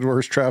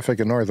traffic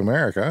in North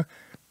America.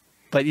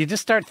 But you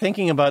just start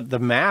thinking about the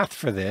math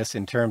for this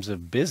in terms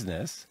of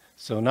business.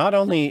 So not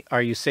only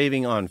are you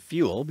saving on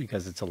fuel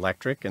because it's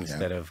electric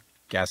instead of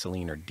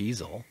gasoline or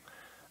diesel,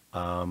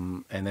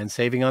 and then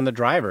saving on the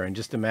driver. And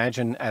just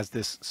imagine as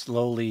this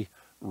slowly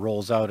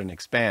rolls out and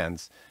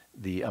expands,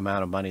 the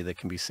amount of money that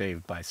can be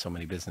saved by so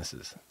many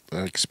businesses.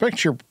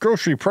 Expect your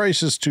grocery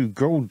prices to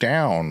go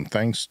down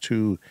thanks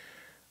to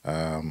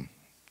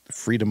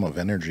freedom of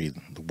energy,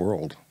 the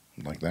world,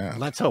 like that.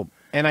 Let's hope.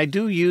 And I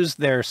do use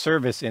their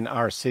service in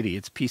our city.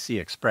 It's PC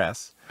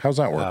Express. How's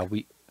that work?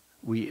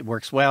 It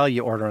works well.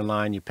 You order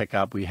online, you pick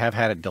up. We have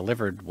had it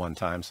delivered one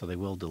time, so they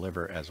will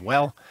deliver as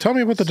well. Tell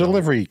me about the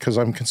delivery, because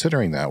I'm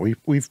considering that.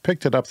 We've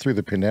picked it up through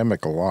the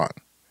pandemic a lot.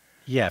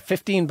 Yeah,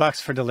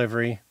 $15 for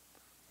delivery.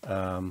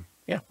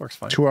 Works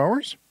fine. 2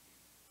 hours?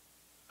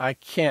 I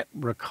can't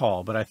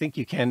recall, but I think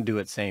you can do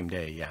it same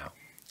day, yeah.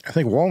 I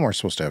think Walmart's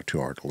supposed to have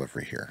 2-hour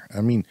delivery here.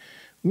 I mean,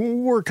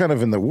 we're kind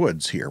of in the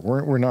woods here.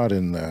 We're not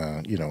in,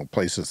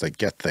 places that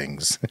get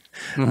things.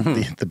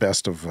 the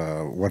best of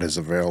what is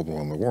available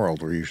in the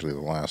world. We're usually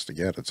the last to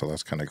get it, so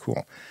that's kind of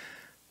cool.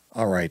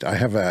 All right, I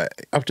have an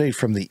update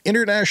from the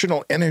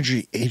International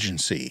Energy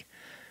Agency.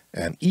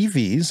 And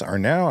EVs are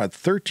now at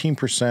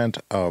 13%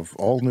 of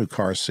all new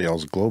car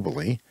sales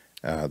globally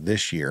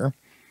this year.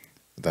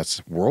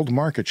 That's world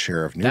market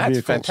share of new vehicles.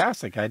 That's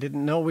fantastic. I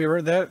didn't know we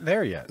were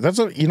there yet.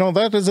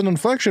 That is an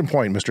inflection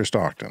point, Mr.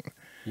 Stockton.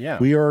 Yeah.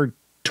 We are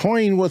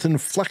toying with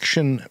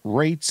inflection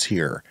rates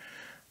here.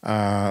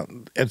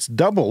 It's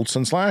doubled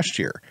since last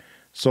year.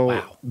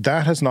 So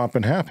that has not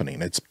been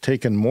happening. It's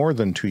taken more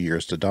than 2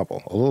 years to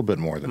double, a little bit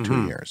more than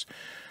 2 years.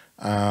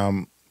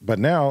 But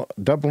now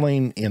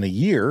doubling in a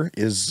year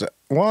is,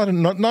 well,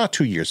 not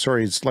 2 years.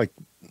 Sorry, it's like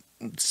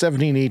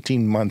 17,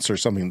 18 months or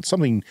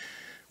something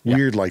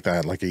weird like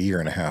that, like a year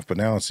and a half. But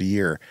now it's a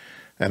year.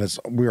 And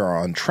we are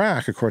on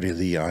track, according to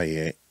the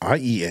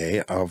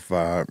IEA,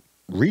 of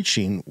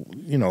reaching,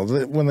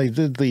 when they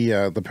did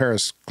the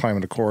Paris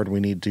Climate Accord, we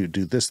need to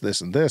do this, this,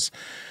 and this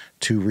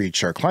to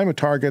reach our climate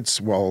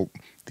targets. Well,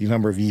 the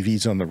number of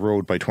EVs on the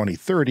road by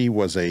 2030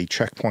 was a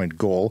checkpoint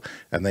goal,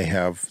 and they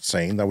have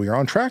saying that we are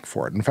on track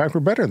for it. In fact, we're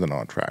better than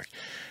on track.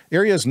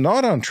 Areas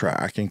not on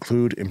track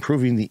include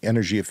improving the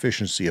energy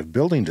efficiency of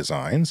building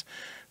designs,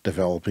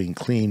 developing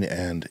clean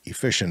and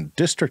efficient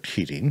district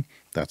heating.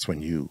 That's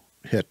when you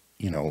hit,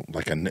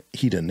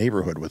 heat a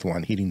neighborhood with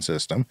one heating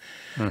system.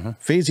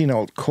 Phasing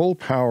out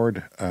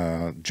coal-powered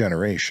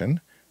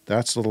generation.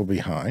 That's a little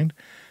behind.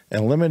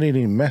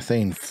 Eliminating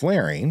methane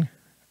flaring,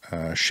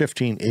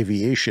 shifting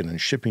aviation and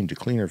shipping to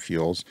cleaner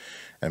fuels,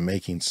 and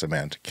making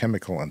cement,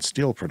 chemical, and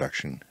steel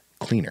production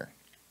cleaner.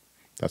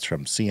 That's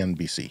from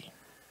CNBC.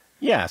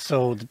 Yeah,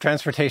 so the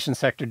transportation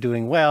sector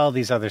doing well,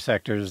 these other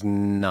sectors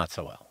not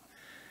so well.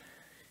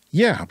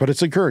 Yeah, but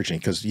it's encouraging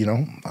because,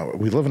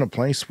 we live in a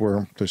place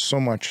where there's so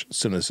much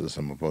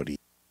cynicism about it.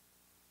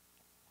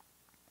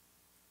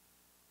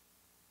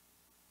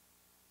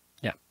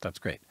 Yeah, that's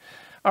great.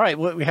 All right,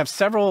 well, we have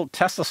several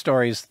Tesla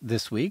stories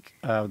this week.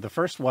 The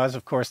first was,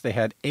 of course, they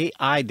had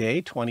AI Day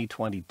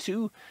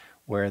 2022,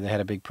 where they had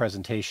a big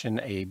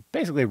presentation,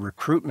 basically a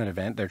recruitment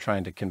event. They're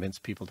trying to convince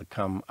people to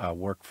come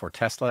work for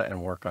Tesla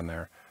and work on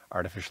their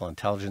artificial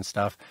intelligence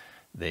stuff.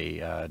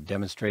 They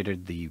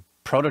demonstrated the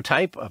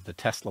prototype of the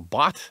Tesla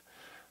bot,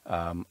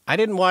 I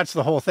didn't watch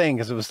the whole thing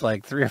because it was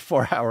like 3 or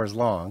 4 hours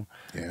long.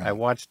 Yeah. I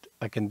watched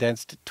a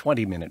condensed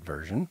 20-minute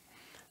version.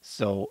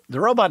 So the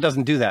robot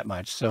doesn't do that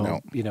much. So,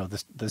 No. you know,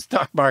 the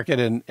stock market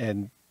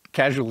and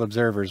casual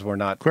observers were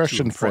not too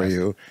Question for impressed.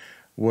 you.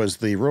 Was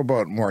the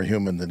robot more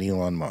human than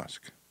Elon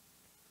Musk?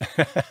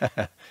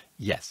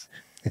 Yes.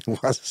 It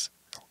was?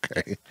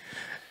 Okay.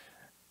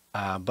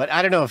 But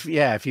I don't know if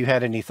you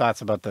had any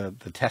thoughts about the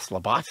Tesla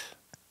bot.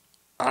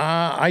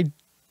 I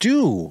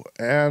do,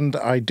 and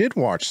I did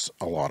watch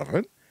a lot of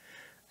it,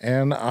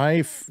 and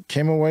I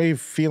came away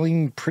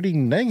feeling pretty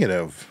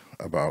negative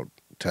about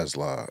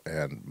Tesla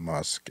and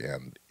Musk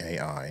and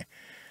AI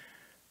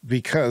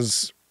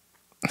because,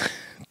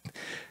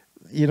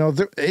 you know,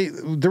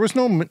 there was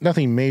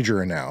nothing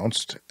major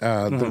announced.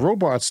 The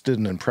robots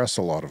didn't impress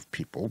a lot of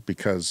people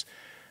because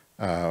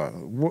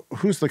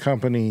who's the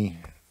company?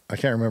 I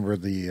can't remember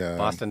the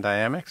Boston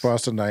Dynamics?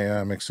 Boston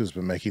Dynamics, who's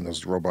been making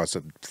those robots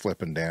that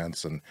flip and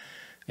dance, and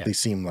they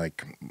seem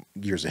like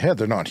years ahead.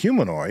 They're not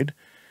humanoid,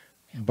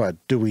 but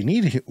do we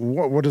need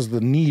what is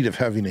the need of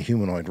having a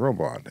humanoid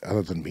robot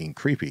other than being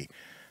creepy?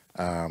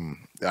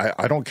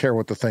 I don't care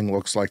what the thing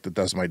looks like that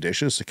does my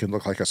dishes. It can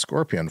look like a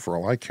scorpion for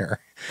all I care.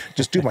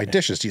 Just do my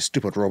dishes, you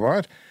stupid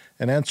robot,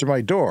 and answer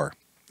my door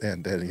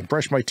and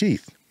brush my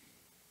teeth.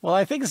 Well,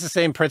 I think it's the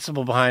same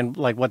principle behind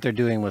like what they're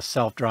doing with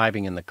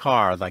self-driving in the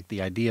car. Like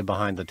the idea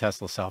behind the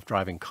Tesla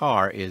self-driving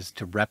car is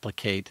to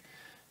replicate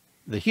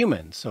the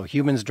humans. So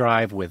humans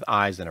drive with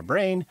eyes and a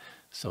brain.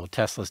 So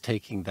Tesla's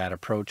taking that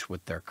approach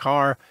with their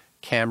car,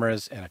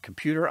 cameras and a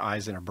computer,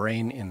 eyes and a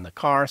brain in the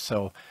car.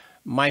 So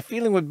my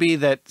feeling would be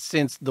that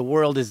since the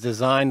world is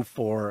designed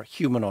for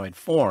humanoid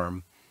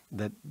form,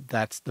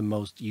 that's the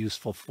most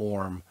useful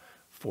form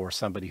for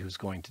somebody who's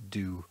going to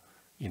do,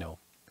 you know,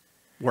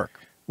 work.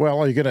 Well,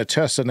 are you going to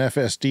test an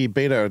FSD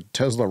beta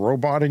Tesla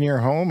robot in your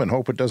home and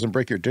hope it doesn't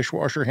break your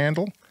dishwasher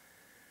handle?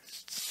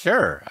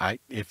 Sure.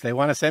 If they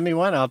want to send me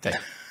one, I'll take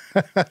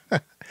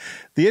it.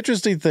 The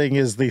interesting thing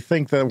is they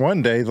think that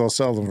one day they'll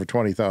sell them for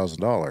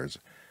 $20,000.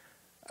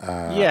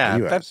 Yeah,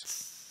 US. that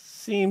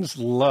seems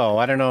low.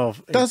 I don't know.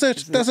 If Does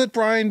it,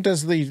 Brian?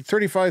 Does the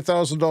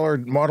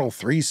 $35,000 Model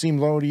 3 seem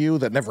low to you?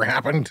 That never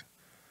happened?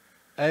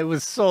 It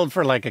was sold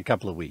for like a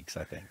couple of weeks,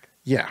 I think.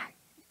 Yeah,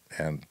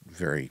 and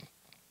very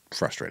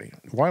frustrating.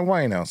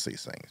 Why announce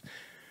these things?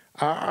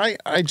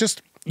 I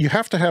just, you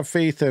have to have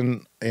faith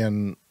in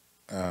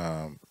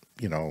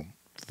you know,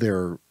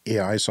 their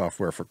AI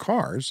software for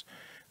cars.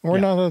 We're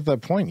not at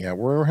that point yet.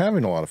 We're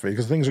having a lot of faith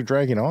because things are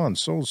dragging on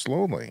so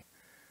slowly.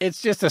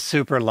 It's just a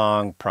super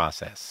long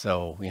process.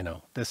 So, you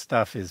know, this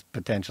stuff is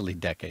potentially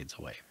decades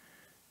away.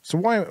 So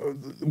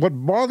what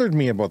bothered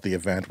me about the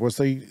event was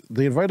they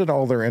invited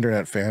all their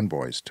internet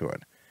fanboys to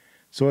it.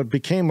 So it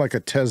became like a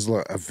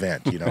Tesla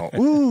event, you know.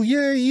 Ooh,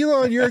 yay,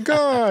 Elon, you're a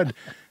god.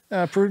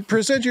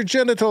 Present your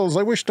genitals.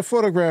 I wish to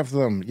photograph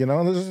them. You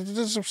know,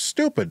 this is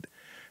stupid.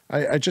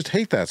 I just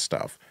hate that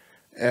stuff.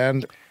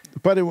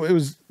 But it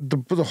was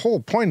the whole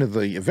point of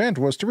the event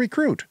was to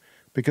recruit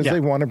because they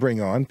want to bring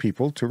on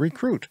people to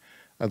recruit.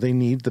 They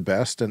need the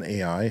best in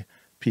AI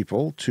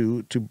people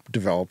to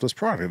develop this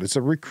product. It's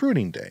a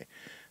recruiting day.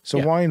 So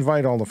why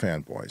invite all the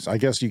fanboys? I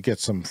guess you get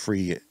some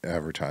free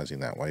advertising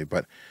that way,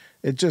 but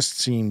it just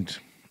seemed,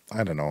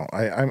 I don't know.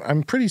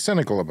 I'm pretty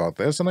cynical about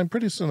this, and I'm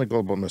pretty cynical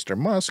about Mr.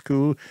 Musk,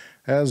 who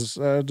has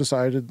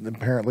decided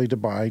apparently to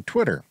buy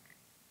Twitter.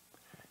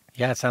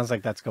 Yeah, it sounds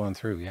like that's going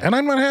through. Yeah, And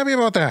I'm not happy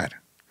about that.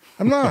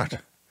 I'm not.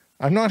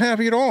 I'm not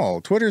happy at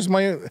all. Twitter's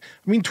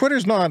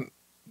not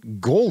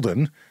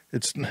golden.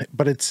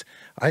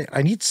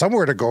 I need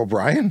somewhere to go,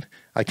 Brian.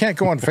 I can't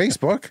go on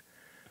Facebook.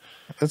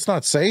 It's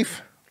not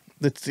safe.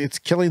 It's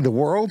killing the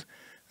world.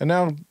 And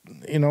now,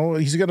 you know,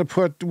 he's going to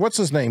put, what's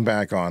his name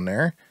back on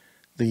there?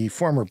 The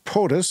former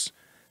POTUS.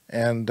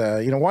 And,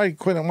 you know, why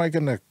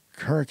couldn't a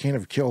hurricane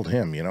have killed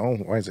him? You know,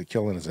 why is it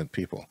killing innocent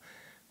people?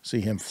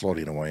 See him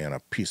floating away on a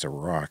piece of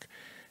rock.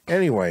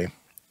 Anyway,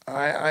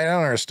 I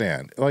don't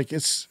understand. Like,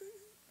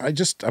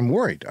 I'm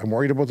worried. I'm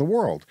worried about the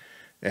world.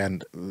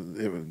 And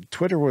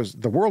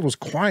the world was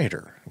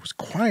quieter. It was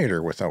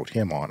quieter without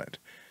him on it.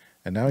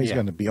 And now he's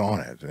going to be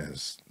on it.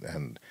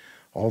 And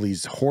all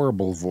these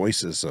horrible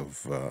voices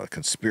of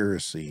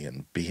conspiracy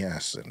and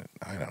BS. And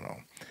I don't know.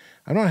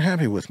 I'm not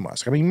happy with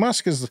Musk. I mean,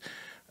 Musk is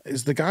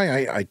the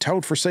guy I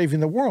tout for saving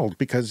the world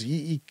because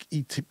he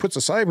puts a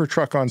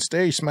Cybertruck on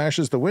stage,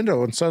 smashes the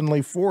window, and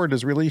suddenly Ford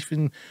is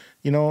releasing,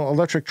 you know,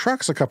 electric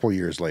trucks a couple of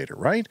years later,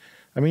 right?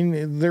 I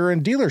mean, they're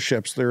in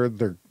dealerships. They're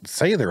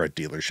at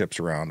dealerships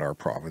around our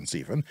province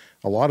even.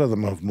 A lot of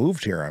them have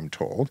moved here, I'm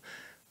told.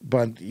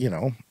 But, you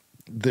know,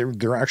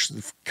 they're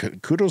actually,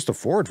 kudos to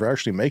Ford for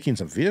actually making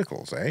some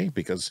vehicles, eh?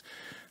 Because,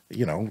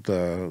 you know,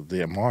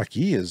 the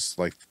Mach-E is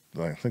like,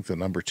 I think the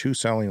 #2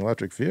 selling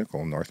electric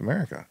vehicle in North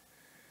America.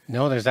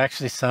 No, there's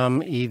actually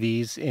some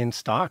EVs in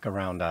stock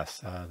around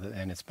us,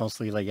 and it's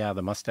mostly like,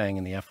 the Mustang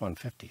and the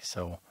F-150.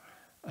 So,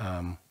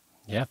 the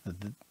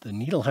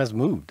needle has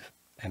moved,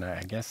 and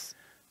I guess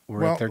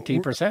we're at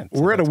 13%.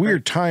 We're at a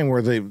weird time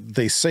where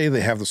they say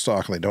they have the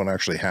stock and they don't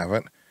actually have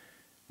it.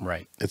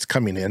 Right. It's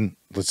coming in.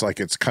 It's like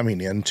it's coming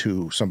in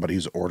to somebody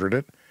who's ordered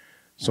it.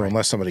 So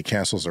unless somebody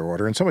cancels their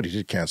order, and somebody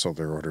did cancel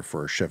their order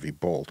for a Chevy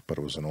Bolt, but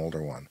it was an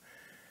older one.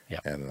 Yeah.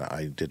 And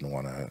I didn't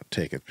want to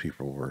take it.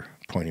 People were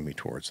pointing me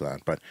towards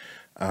that. But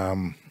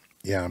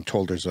yeah, I'm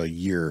told there's a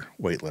year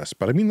wait list.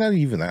 But I mean,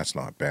 that's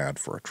not bad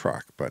for a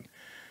truck. But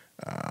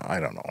I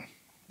don't know.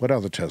 What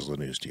other Tesla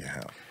news do you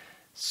have?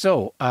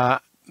 So,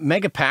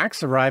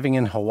 Megapacks arriving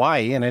in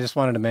Hawaii, and I just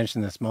wanted to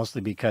mention this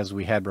mostly because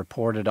we had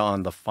reported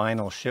on the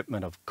final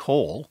shipment of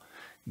coal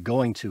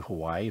going to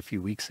Hawaii a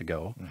few weeks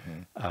ago.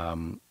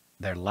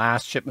 Their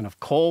last shipment of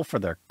coal for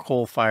their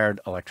coal-fired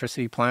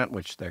electricity plant,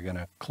 which they're going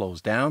to close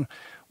down.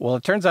 Well,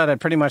 it turns out at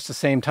pretty much the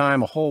same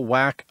time, a whole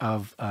whack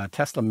of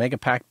Tesla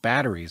Megapack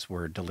batteries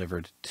were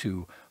delivered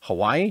to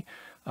Hawaii.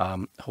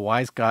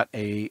 Hawaii's got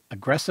a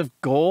aggressive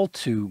goal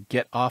to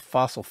get off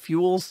fossil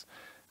fuels.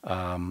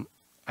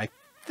 I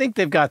think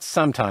they've got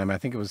some time. I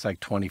think it was like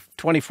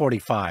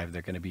 2045.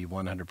 They're going to be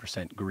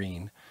 100%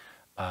 green.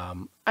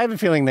 I have a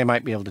feeling they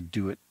might be able to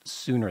do it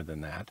sooner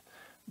than that.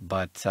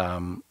 But,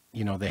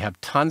 you know, they have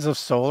tons of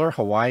solar.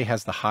 Hawaii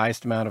has the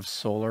highest amount of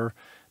solar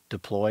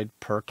deployed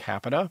per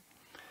capita.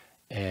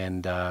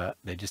 And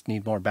they just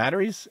need more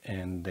batteries.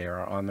 And they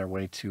are on their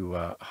way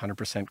to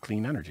 100%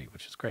 clean energy,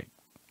 which is great.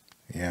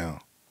 Yeah.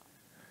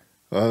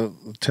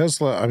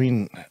 Tesla, I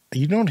mean,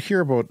 you don't hear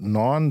about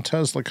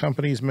non-Tesla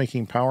companies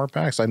making power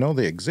packs. I know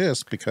they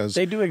exist because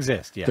they do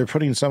exist. Yeah, they're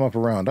putting some up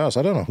around us.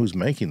 I don't know who's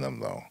making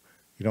them though.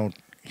 You don't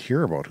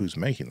hear about who's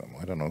making them.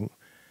 I don't know.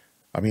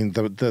 I mean,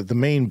 the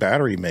main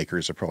battery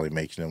makers are probably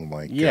making them,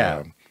 like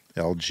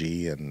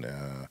LG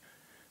and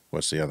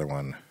what's the other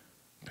one?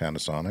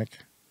 Panasonic.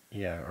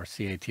 Yeah, or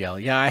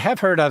CATL. Yeah, I have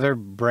heard other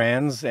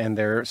brands and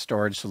their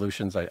storage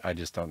solutions. I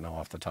just don't know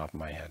off the top of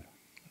my head.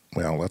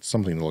 Well, that's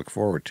something to look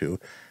forward to.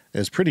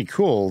 It's pretty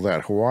cool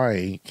that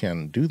Hawaii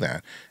can do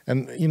that.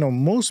 And, you know,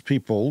 most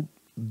people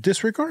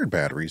disregard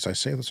batteries. I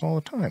say this all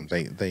the time.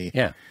 They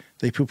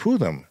poo-poo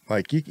them.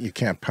 Like, you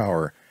can't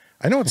power.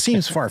 I know it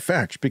seems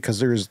far-fetched because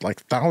there's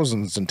like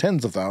thousands and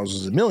tens of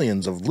thousands and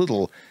millions of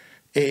little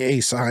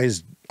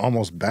AA-sized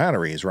almost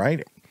batteries,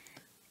 right?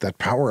 That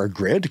power a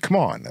grid. Come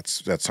on,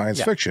 that's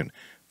science fiction.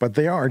 But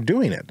they are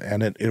doing it,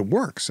 and it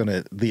works, and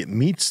it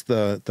meets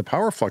the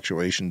power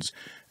fluctuations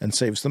and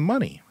saves them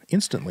money.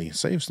 Instantly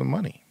saves them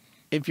money.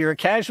 If you're a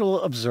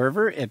casual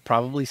observer, it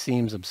probably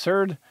seems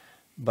absurd,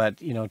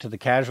 but you know, to the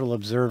casual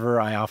observer,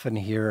 I often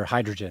hear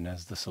hydrogen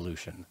as the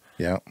solution.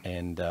 Yeah.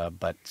 And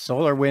but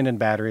solar, wind, and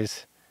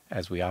batteries,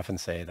 as we often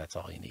say, that's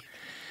all you need.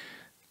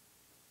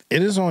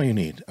 It is all you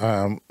need.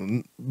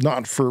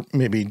 Not for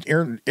maybe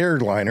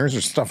airliners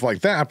or stuff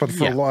like that, but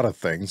for a lot of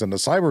things. And the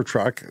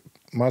Cybertruck,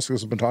 Musk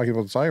has been talking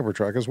about the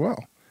Cybertruck as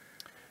well.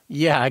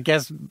 Yeah, I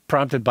guess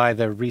prompted by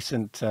the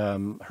recent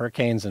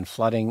hurricanes and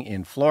flooding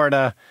in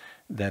Florida,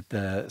 that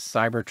the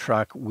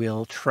Cybertruck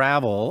will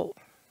travel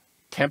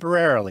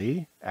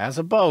temporarily as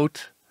a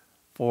boat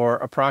for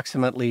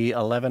approximately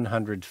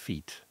 1,100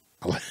 feet.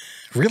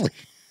 Really?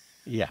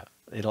 Yeah,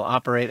 it'll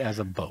operate as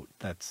a boat.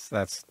 That's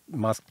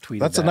Musk tweeted.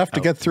 That's enough to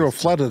get through a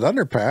flooded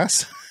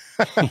underpass.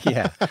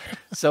 Yeah.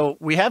 So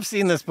we have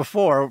seen this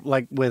before,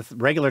 like with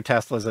regular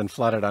Teslas and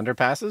flooded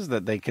underpasses,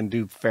 that they can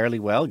do fairly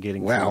well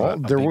getting through a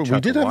big chunk we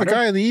did of have water. a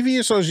guy in the EV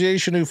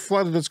Association who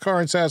flooded his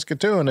car in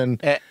Saskatoon,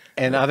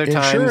 and other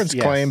times, insurance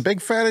claim,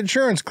 big fat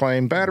insurance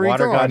claim, battery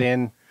water gone. got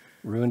in,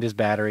 ruined his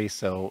battery.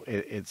 So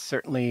it's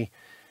certainly,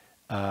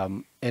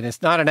 and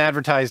it's not an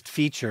advertised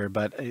feature,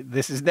 but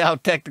this is now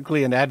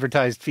technically an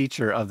advertised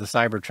feature of the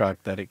Cybertruck,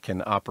 that it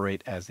can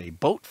operate as a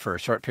boat for a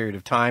short period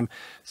of time.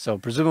 So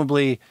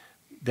presumably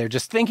they're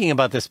just thinking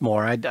about this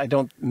more. I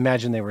don't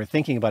imagine they were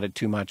thinking about it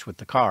too much with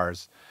the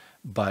cars,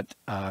 but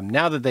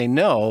now that they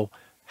know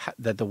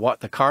that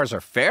the cars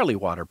are fairly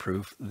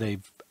waterproof,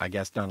 they've, I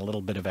guess, done a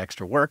little bit of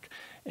extra work,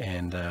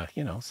 and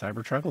you know,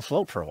 Cybertruck will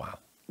float for a while.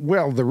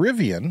 Well, the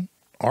Rivian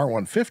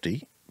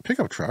R150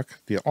 pickup truck,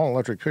 the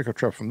all-electric pickup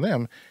truck from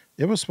them,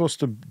 it was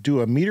supposed to do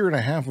 1.5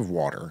 meters of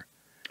water.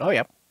 Oh,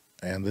 yep.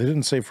 And they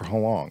didn't say for how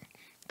long.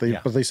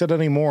 But they said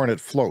any more and it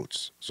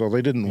floats. So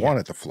they didn't want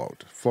it to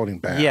float, floating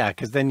back. Yeah,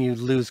 because then you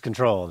lose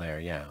control there,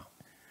 yeah.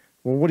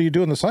 Well, what do you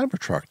do in the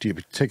Cybertruck? Do you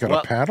take out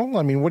a paddle?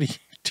 I mean, what do you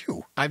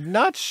do? I'm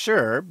not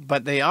sure,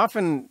 but they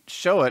often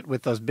show it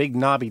with those big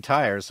knobby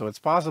tires, so it's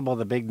possible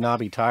the big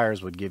knobby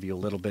tires would give you a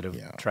little bit of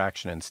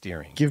traction and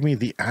steering. Give me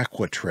the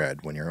aqua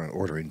tread when you're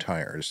ordering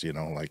tires, you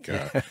know, like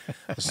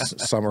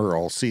summer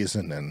all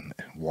season and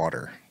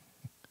water.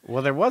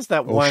 Well, there was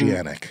that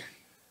Oceanic.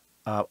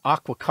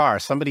 Aqua car.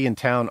 Somebody in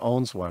town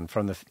owns one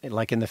from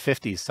like in the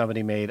 50s.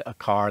 Somebody made a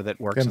car that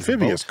works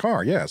amphibious as a boat.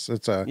 car. Yes,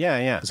 it's a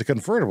It's a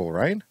convertible,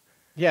 right?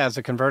 Yeah, it's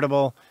a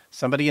convertible.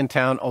 Somebody in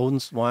town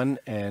owns one,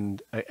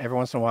 and every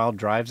once in a while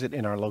drives it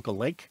in our local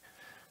lake,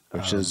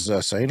 which is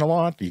saying a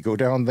lot. You go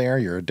down there,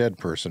 you're a dead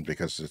person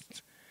because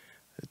it's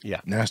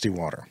nasty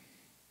water.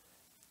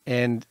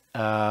 And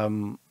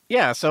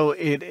so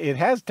it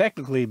has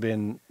technically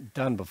been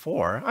done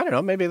before. I don't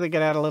know. Maybe they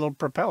could add a little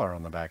propeller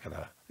on the back of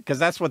the. Because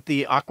that's what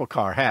the Aqua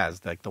car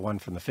has, like the one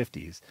from the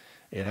 50s.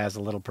 It has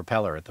a little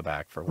propeller at the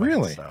back for when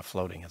Really? it's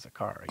floating as a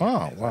car.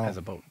 Oh, well, as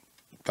a boat.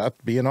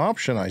 That'd be an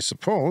option, I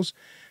suppose.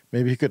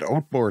 Maybe you could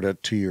outboard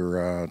it to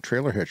your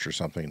trailer hitch or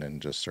something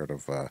and just sort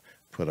of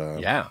put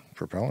a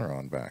propeller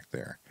on back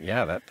there.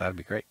 Yeah, that'd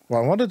be great.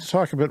 Well, I wanted to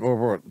talk a bit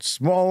more about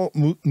small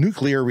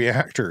nuclear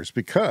reactors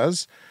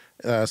because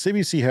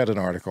CBC had an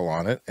article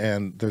on it,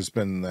 and there's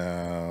been,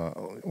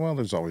 well,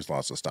 there's always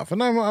lots of stuff.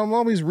 And I'm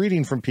always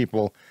reading from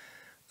people,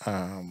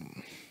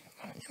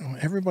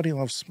 everybody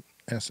loves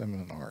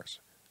SMRs.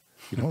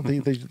 They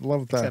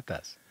love that. Except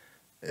us.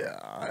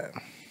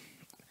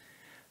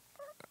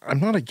 I'm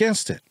not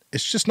against it.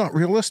 It's just not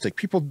realistic.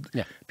 People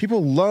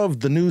love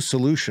the new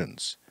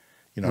solutions.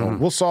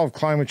 We'll solve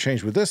climate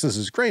change with this. This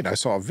is great. I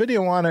saw a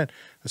video on it.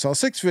 I saw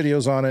 6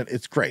 videos on it.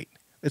 It's great.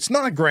 It's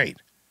not great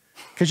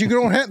because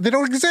they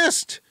don't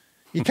exist.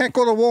 You can't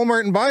go to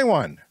Walmart and buy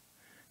one.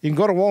 You can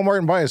go to Walmart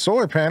and buy a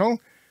solar panel.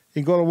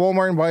 You can go to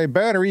Walmart and buy a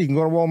battery. You can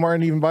go to Walmart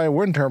and even buy a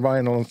wind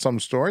turbine in some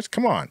stores.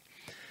 Come on.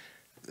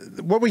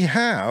 What we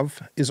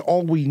have is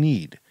all we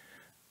need.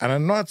 And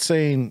I'm not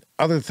saying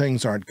other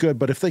things aren't good,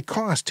 but if they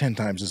cost 10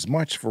 times as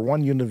much for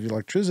 1 unit of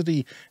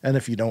electricity, and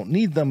if you don't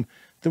need them,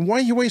 then why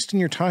are you wasting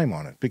your time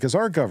on it? Because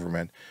our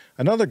government,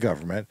 another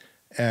government,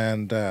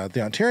 and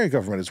the Ontario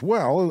government as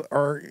well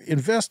are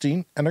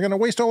investing, and they're going to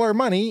waste all our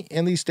money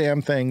in these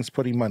damn things,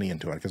 putting money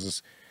into it,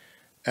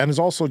 and it's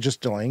also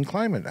just delaying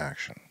climate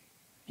action.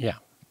 Yeah.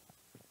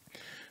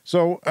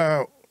 So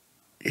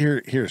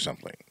here's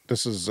something.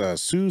 This is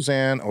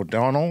Suzanne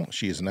O'Donnell.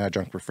 She is an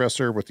adjunct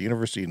professor with the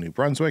University of New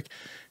Brunswick,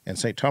 and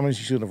St.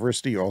 Thomas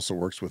University also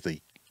works with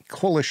the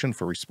Coalition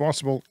for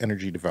Responsible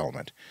Energy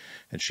Development.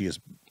 And she has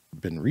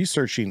been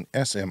researching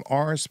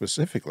SMRs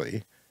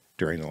specifically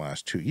during the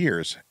last 2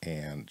 years.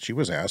 And she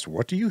was asked,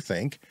 what do you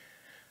think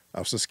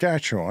of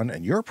Saskatchewan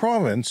and your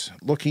province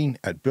looking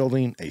at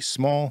building a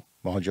small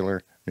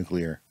modular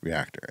nuclear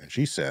reactor? And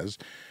she says,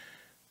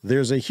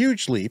 there's a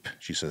huge leap,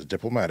 she says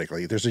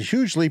diplomatically, there's a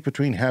huge leap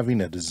between having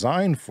a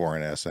design for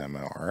an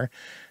SMR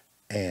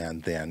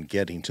and then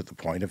getting to the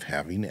point of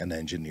having an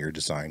engineer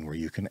design where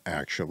you can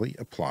actually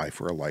apply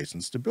for a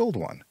license to build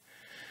one.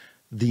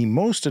 The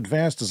most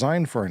advanced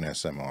design for an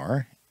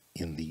SMR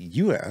in the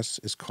US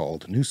is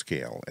called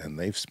NuScale, and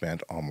they've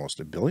spent almost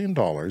 $1 billion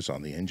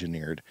on the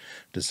engineered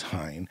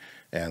design,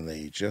 and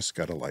they just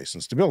got a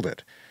license to build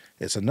it.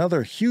 It's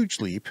another huge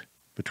leap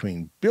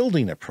between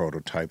building a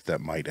prototype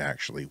that might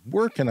actually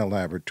work in a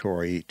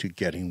laboratory to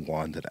getting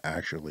one that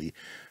actually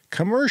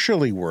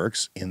commercially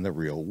works in the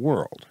real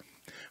world.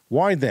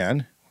 Why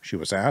then, she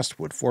was asked,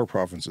 would 4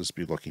 provinces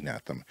be looking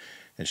at them?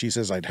 And she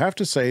says, I'd have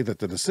to say that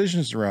the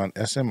decisions around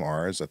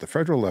SMRs at the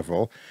federal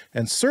level,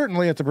 and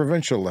certainly at the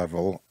provincial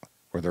level,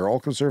 where they're all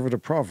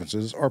conservative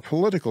provinces, are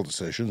political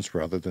decisions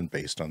rather than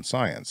based on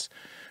science.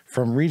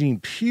 From reading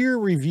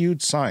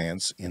peer-reviewed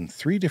science in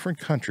 3 different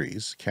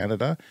countries,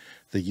 Canada,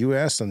 the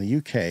US, and the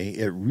UK,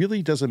 it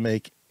really doesn't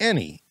make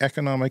any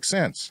economic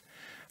sense.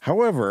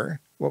 However,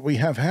 what we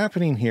have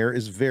happening here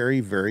is very,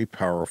 very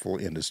powerful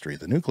industry,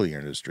 the nuclear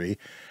industry,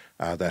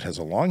 that has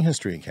a long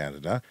history in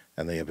Canada,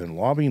 and they have been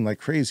lobbying like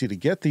crazy to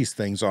get these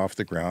things off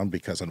the ground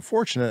because,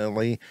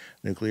 unfortunately,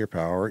 nuclear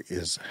power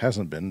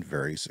hasn't been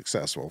very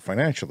successful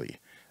financially,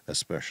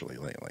 especially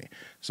lately.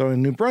 So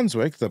in New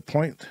Brunswick, the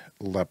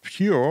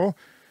Pointe-la-Pure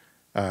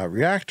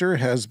reactor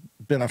has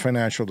been a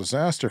financial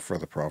disaster for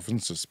the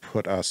province. It's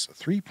put us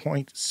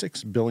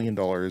 $3.6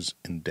 billion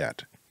in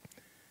debt.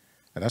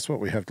 And that's what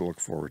we have to look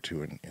forward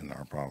to in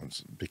our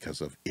province because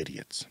of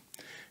idiots.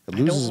 I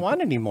don't want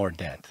any more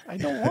debt. I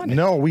don't want it.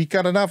 No, we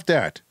got enough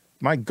debt.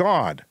 My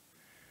God.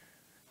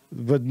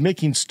 But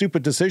making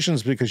stupid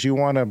decisions because you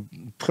want to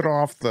put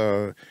off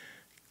the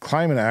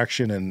climate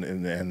action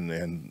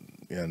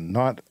and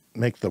not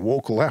make the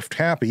woke left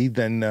happy,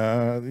 then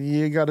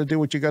you got to do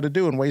what you got to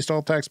do and waste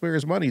all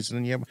taxpayers' monies,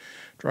 and you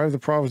drive the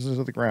provinces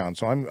to the ground.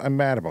 So I'm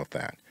mad about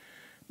that.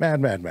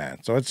 Mad.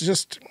 So it's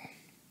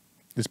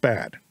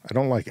bad. I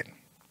don't like it.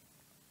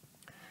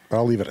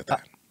 I'll leave it at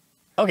that.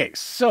 Okay,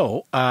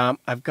 so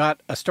I've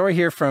got a story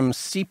here from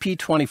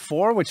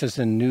CP24, which is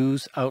a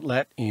news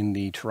outlet in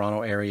the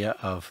Toronto area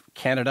of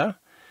Canada.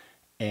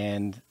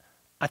 And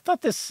I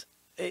thought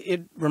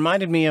it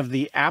reminded me of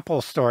the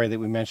Apple story that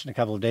we mentioned a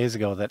couple of days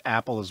ago, that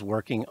Apple is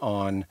working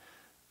on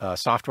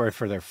software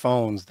for their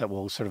phones that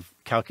will sort of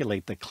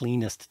calculate the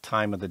cleanest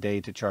time of the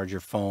day to charge your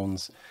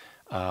phones.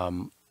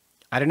 I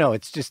don't know.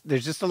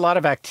 There's just a lot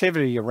of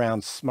activity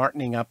around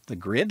smartening up the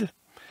grid.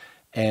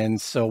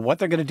 And so what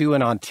they're going to do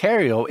in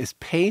Ontario is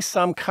pay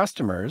some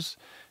customers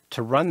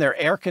to run their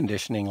air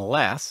conditioning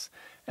less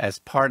as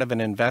part of an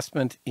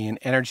investment in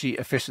energy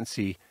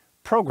efficiency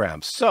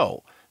programs.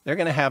 So they're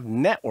going to have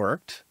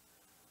networked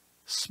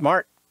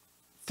smart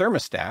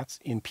thermostats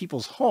in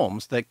people's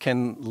homes that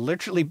can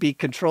literally be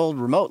controlled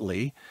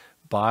remotely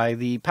by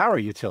the power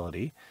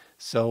utility.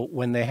 So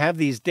when they have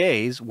these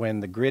days when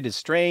the grid is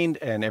strained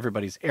and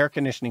everybody's air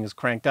conditioning is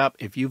cranked up,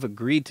 if you've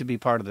agreed to be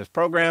part of this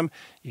program,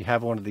 you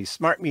have one of these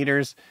smart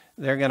meters,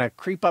 they're going to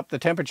creep up the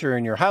temperature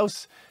in your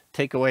house,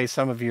 take away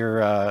some of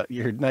your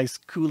nice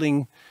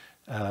cooling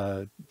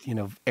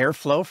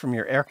airflow from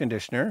your air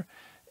conditioner.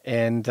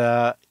 And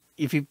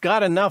if you've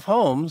got enough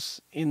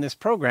homes in this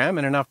program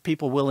and enough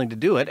people willing to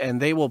do it,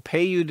 and they will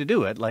pay you to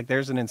do it, like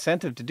there's an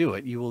incentive to do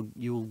it,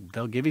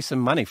 they'll give you some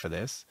money for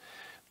this.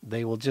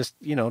 They will just,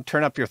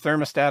 turn up your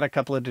thermostat a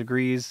couple of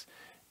degrees,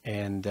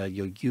 and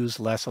you'll use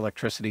less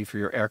electricity for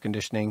your air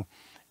conditioning.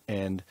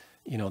 And,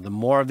 the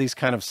more of these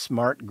kind of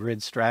smart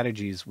grid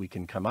strategies we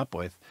can come up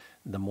with,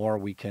 the more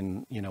we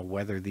can,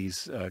 weather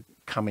these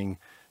coming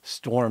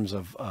storms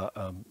of,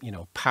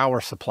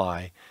 power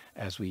supply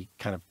as we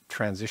kind of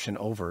transition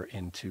over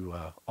into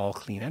all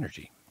clean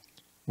energy.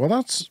 Well,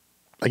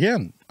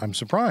 I'm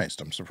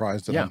surprised. I'm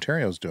surprised that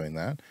Ontario's doing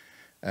that.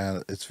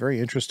 It's very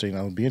interesting.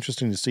 It'll be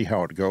interesting to see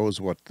how it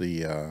goes, what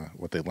they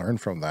learn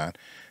from that.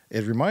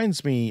 It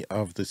reminds me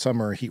of the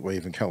summer heat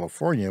wave in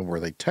California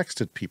where they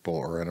texted people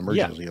or an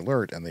emergency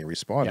alert and they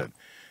responded.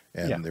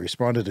 And they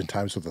responded in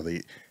times so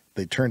that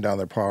they turned down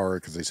their power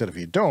because they said, if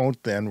you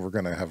don't, then we're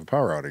going to have a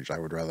power outage. I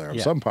would rather have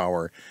some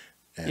power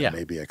and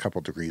maybe a couple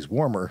degrees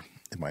warmer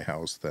in my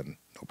house than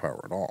no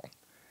power at all.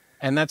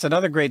 And that's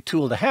another great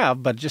tool to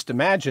have. But just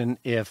imagine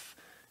if,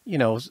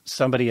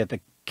 somebody at the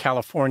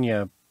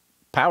California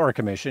Power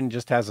Commission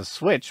just has a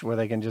switch where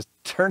they can just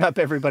turn up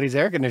everybody's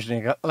air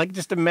conditioning. Like,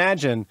 just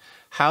imagine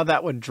how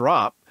that would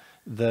drop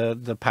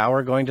the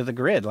power going to the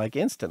grid, like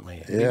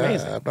instantly. It'd be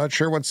amazing. I'm not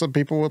sure what some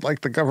people would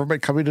like the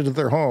government coming into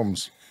their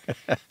homes.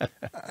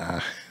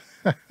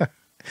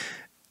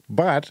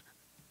 But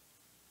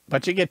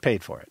you get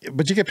paid for it.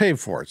 But you get paid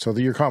for it, so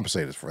that you're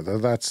compensated for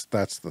it. That's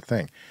the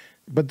thing.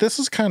 But this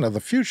is kind of the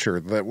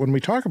future, that when we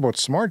talk about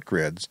smart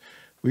grids,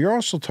 we are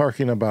also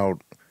talking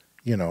about,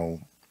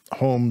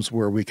 homes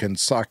where we can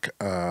suck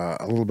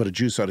a little bit of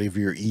juice out of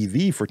your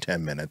EV for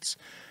 10 minutes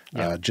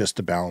just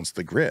to balance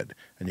the grid.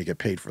 And you get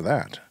paid for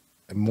that,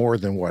 more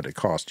than what it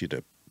cost you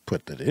to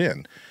put it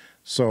in.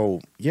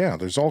 So,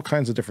 there's all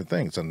kinds of different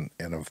things. And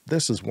if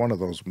this is one of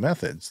those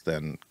methods,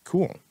 then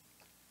cool.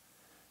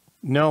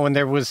 No, and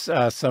there was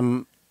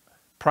some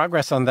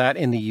progress on that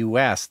in the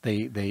U.S.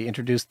 They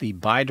introduced the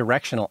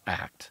Bidirectional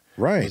Act.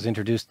 Right. It was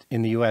introduced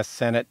in the U.S.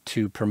 Senate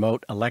to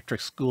promote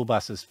electric school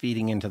buses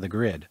feeding into the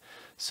grid.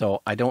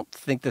 So I don't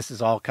think this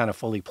is all kind of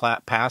fully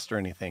passed or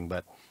anything,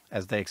 but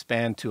as they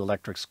expand to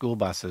electric school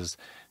buses,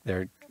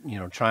 they're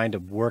trying to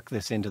work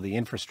this into the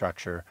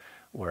infrastructure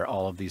where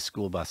all of these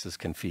school buses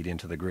can feed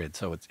into the grid.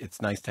 So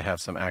it's nice to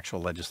have some actual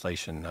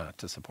legislation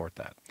to support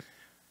that.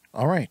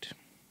 All right.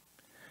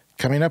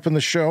 Coming up in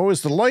the show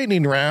is the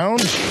lightning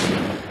round,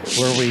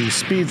 where we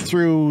speed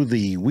through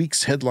the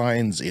week's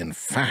headlines in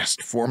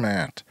fast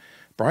format.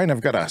 Brian,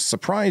 I've got a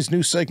surprise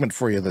new segment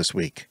for you this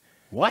week.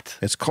 What?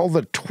 It's called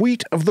the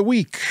Tweet of the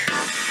Week.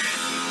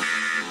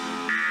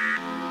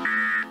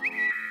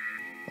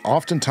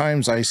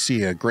 Oftentimes I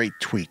see a great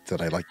tweet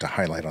that I like to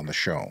highlight on the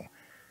show.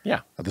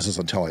 Yeah. This is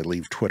until I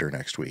leave Twitter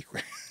next week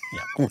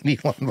when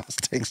Elon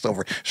Musk takes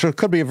over. So it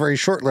could be a very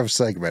short-lived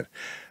segment.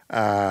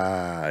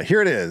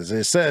 Here it is.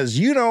 It says,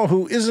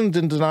 who isn't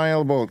in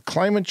denial about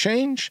climate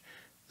change?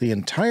 The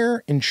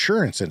entire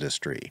insurance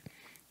industry.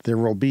 There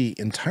will be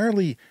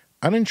entirely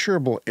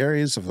uninsurable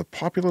areas of the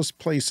populous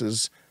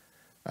places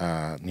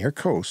near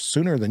coast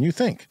sooner than you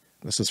think.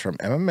 This is from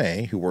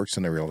MMA, who works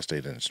in the real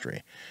estate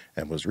industry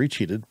and was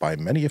retweeted by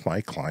many of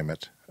my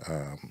climate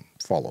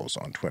follows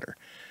on Twitter.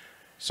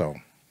 So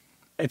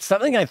it's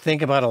something I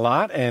think about a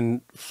lot,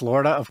 and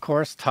Florida, of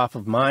course, top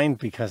of mind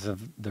because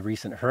of the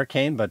recent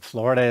hurricane. But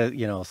Florida,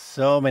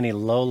 so many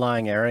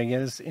low-lying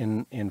areas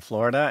in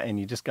Florida, and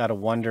you just got to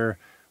wonder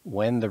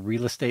when the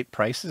real estate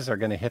prices are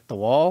going to hit the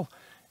wall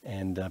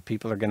and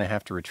people are going to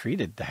have to retreat.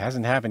 It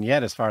hasn't happened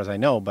yet, as far as I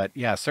know. But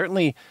yeah,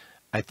 certainly,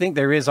 I think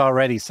there is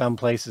already some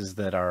places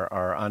that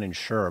are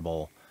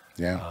uninsurable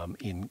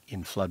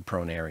in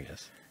flood-prone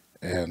areas.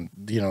 And,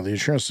 the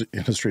insurance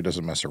industry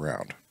doesn't mess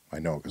around. I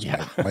know, because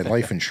my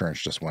life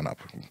insurance just went up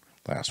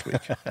last week.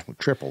 It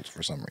tripled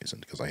for some reason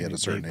because I hit a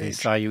certain age. They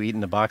saw you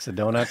eating a box of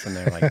donuts and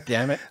they're like,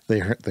 damn it. They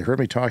heard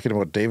me talking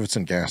about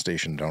Davidson gas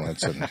station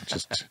donuts and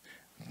just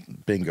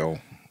bingo.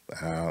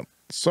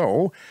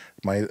 So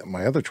my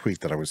other tweet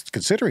that I was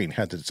considering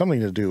had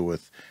something to do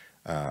with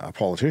a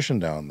politician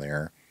down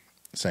there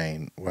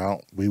saying,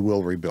 well, we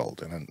will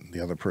rebuild. And then the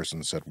other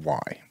person said,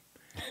 why?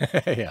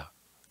 Yeah.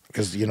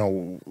 Because,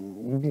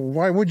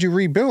 why would you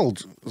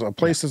rebuild a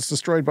place that's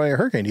destroyed by a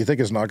hurricane? Do you think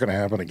it's not going to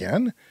happen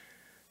again?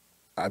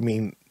 I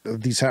mean,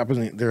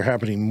 they're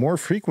happening more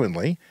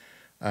frequently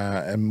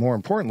and more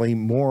importantly,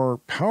 more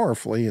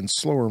powerfully and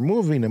slower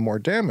moving and more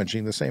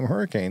damaging, the same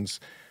hurricanes,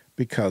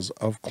 because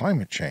of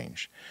climate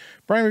change.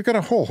 Brian, we've got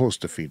a whole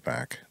host of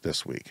feedback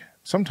this week.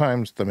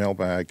 Sometimes the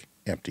mailbag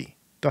empty,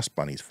 dust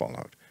bunnies fall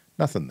out,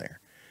 nothing there,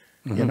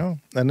 and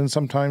then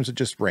sometimes it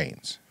just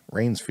rains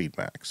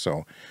feedback.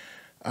 So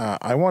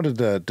I wanted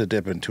to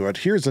dip into it.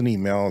 Here's an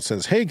email. It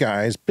says, hey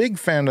guys, big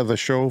fan of the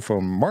show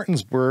from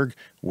Martinsburg,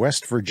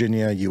 West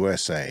Virginia,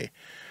 USA.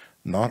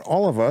 Not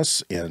all of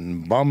us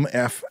in bum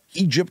F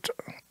Egypt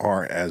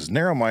are as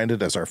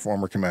narrow-minded as our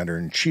former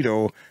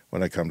commander-in-chief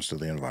when it comes to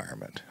the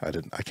environment.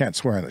 I can't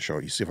swear on the show.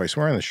 You see, if I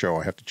swear on the show,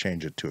 I have to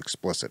change it to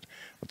explicit.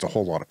 It's a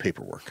whole lot of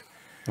paperwork.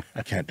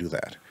 I can't do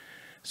that.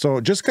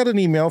 So just got an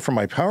email from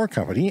my power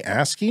company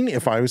asking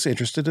if I was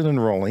interested in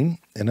enrolling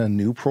in a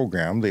new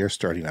program they are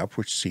starting up,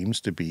 which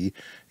seems to be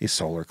a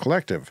solar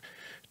collective.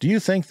 Do you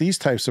think these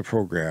types of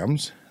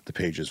programs, the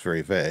page is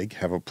very vague,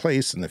 have a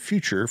place in the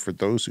future for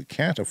those who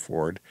can't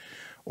afford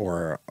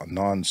or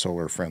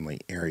non-solar friendly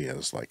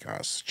areas like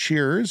us?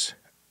 Cheers,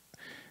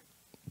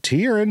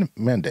 Tieran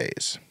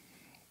Mendez.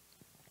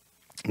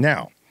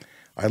 Now,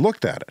 I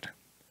looked at it.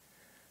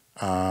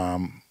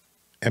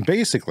 And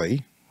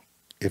basically,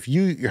 if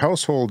your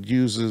household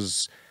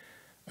uses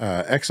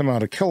X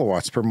amount of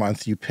kilowatts per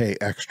month, you pay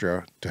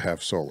extra to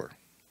have solar.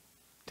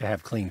 To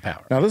have clean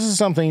power. Now, this is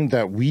something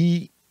that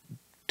we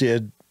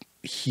did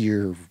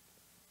here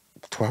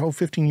 12,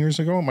 15 years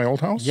ago at my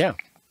old house. Yeah,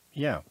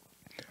 yeah.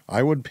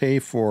 I would pay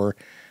for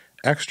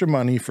extra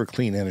money for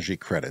clean energy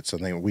credits.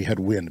 And we had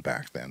wind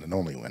back then, and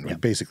only wind. Yeah. We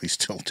basically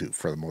still do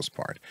for the most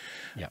part.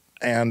 Yeah.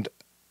 And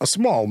a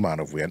small amount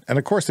of wind. And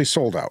of course, they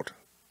sold out.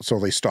 So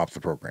they stopped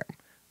the program.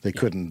 They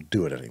couldn't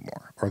do it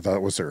anymore, or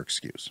that was their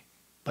excuse.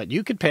 But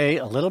you could pay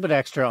a little bit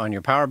extra on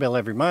your power bill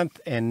every month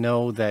and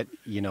know that,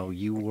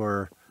 you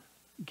were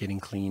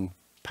getting clean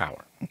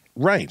power.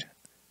 Right.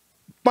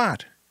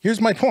 But here's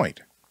my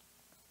point.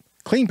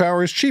 Clean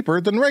power is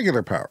cheaper than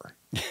regular power.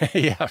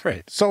 Yeah,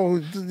 right. So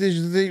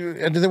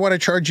they want to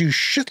charge you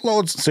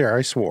shitloads. Sorry,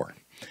 I swore.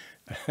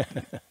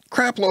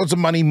 Crap loads of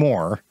money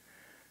more.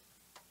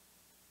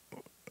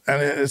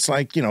 And it's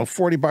like,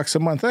 $40 a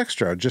month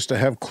extra just to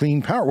have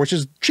clean power, which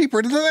is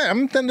cheaper to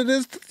them than it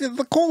is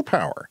the coal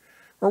power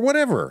or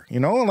whatever,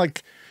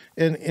 like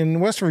in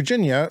West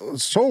Virginia,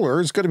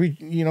 solar is going to be,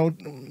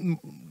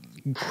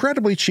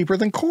 incredibly cheaper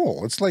than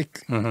coal. It's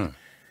like,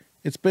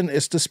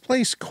 it's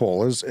displaced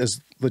coal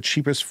as the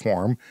cheapest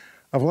form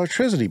of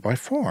electricity by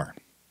far.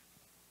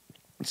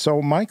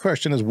 So my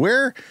question is,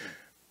 where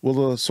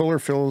will the solar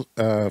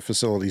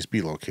facilities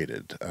be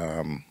located?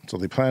 So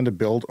they plan to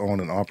build, own,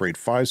 and operate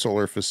 5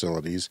 solar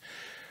facilities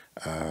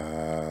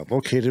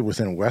located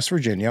within West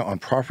Virginia on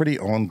property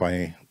owned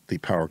by the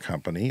power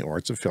company or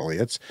its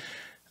affiliates.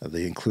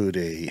 They include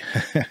a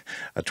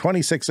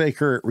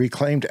 26-acre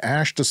reclaimed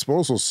ash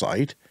disposal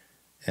site,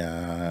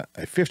 a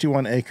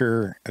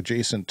 51-acre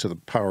adjacent to the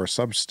power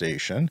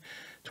substation,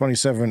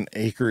 27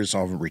 acres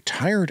of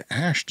retired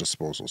ash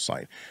disposal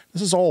site.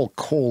 This is all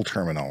coal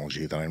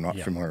terminology that I'm not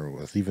familiar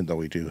with, even though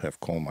we do have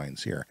coal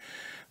mines here.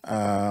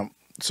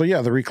 So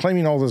yeah, they're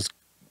reclaiming all this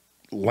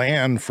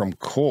land from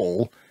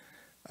coal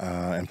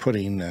and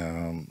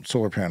putting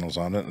solar panels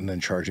on it and then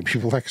charging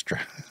people extra.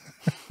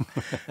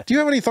 Do you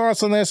have any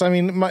thoughts on this? I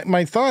mean,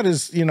 my thought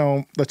is,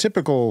 the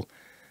typical,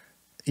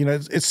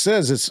 it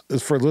says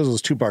it's for as little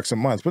as $2 a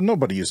month, but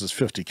nobody uses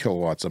 50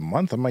 kilowatts a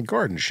month, and my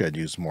garden shed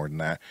uses more than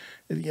that.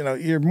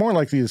 You're more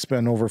likely to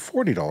spend over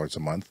 $40 a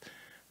month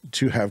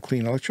to have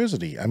clean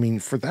electricity. I mean,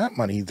 for that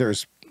money,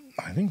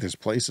 I think there's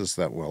places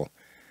that will,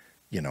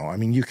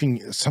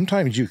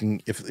 sometimes you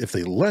can, if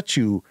they let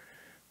you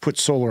put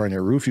solar on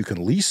your roof, you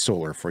can lease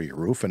solar for your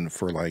roof, and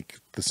for like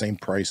the same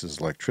price as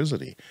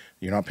electricity,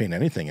 you're not paying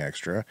anything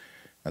extra.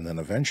 And then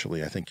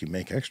eventually I think you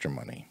make extra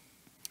money.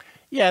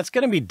 Yeah, it's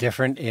going to be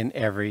different in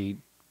every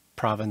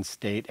province,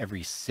 state,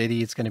 every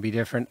city. It's going to be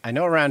different. I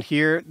know around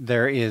here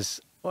there is,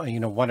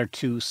 1 or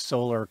 2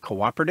 solar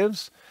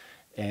cooperatives,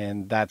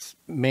 and that's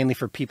mainly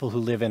for people who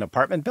live in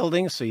apartment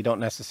buildings. So you don't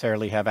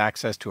necessarily have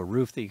access to a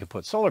roof that you can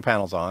put solar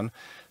panels on.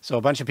 So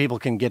a bunch of people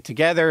can get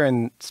together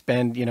and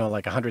spend,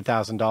 like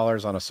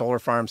 $100,000 on a solar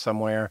farm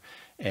somewhere.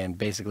 And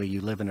basically you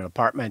live in an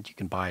apartment, you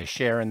can buy a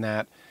share in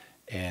that.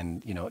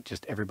 And,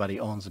 just everybody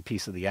owns a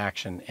piece of the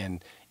action,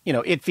 and,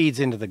 it feeds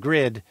into the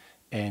grid,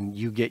 and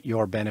you get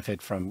your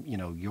benefit from,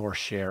 your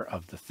share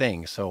of the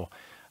thing. So,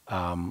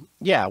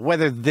 yeah,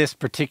 whether this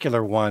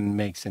particular one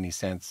makes any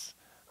sense,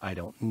 I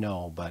don't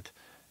know. But,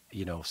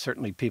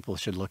 certainly people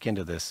should look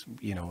into this,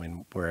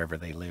 in wherever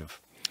they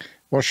live.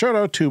 Well, shout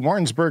out to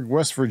Martinsburg,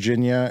 West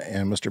Virginia,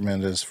 and Mr.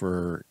 Mendez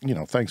for,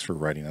 thanks for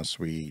writing us.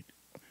 We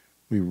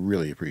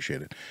really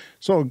appreciate it.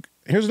 So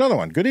here's another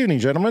one. Good evening,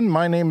 gentlemen.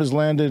 My name is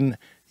Landon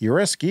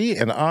Ureski,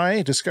 and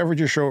I discovered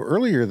your show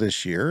earlier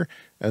this year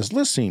as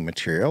listening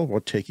material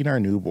while taking our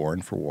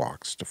newborn for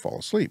walks to fall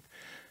asleep,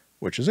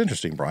 which is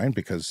interesting, Brian,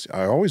 because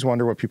I always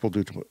wonder what people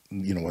do to,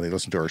 when they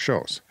listen to our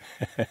shows.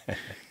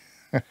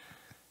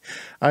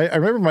 I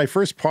remember my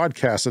first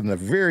podcast in the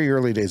very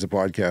early days of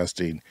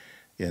podcasting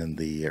in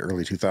the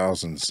early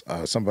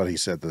 2000s. Somebody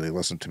said that they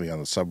listened to me on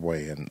the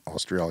subway in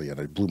Australia, and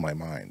it blew my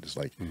mind. It's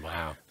like,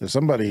 wow, there's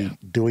somebody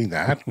doing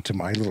that to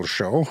my little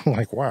show?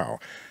 Like, wow.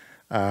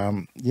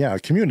 Yeah,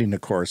 commuting,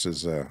 of course,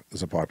 is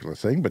a popular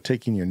thing, but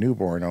taking your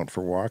newborn out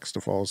for walks to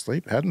fall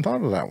asleep, hadn't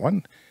thought of that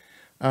one.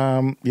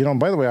 And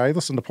by the way, I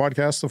listen to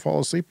podcasts to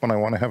fall asleep when I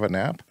want to have a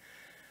nap.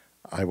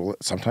 I will,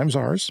 sometimes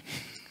ours.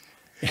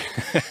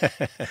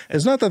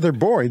 It's not that they're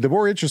boring. The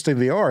more interesting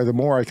they are, the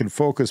more I can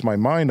focus my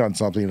mind on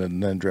something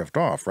and then drift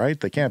off, right?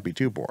 They can't be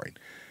too boring.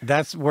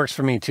 That works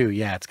for me too.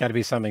 Yeah, it's got to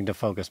be something to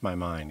focus my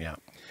mind. Yeah.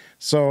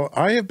 So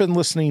I have been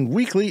listening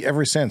weekly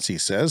ever since, he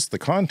says. The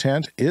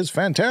content is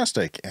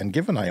fantastic. And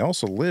given I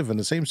also live in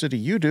the same city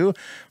you do,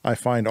 I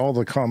find all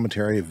the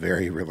commentary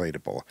very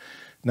relatable.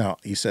 Now,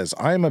 he says,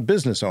 I'm a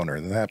business owner,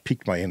 and that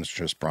piqued my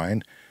interest,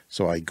 Brian.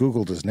 So I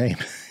Googled his name,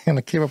 and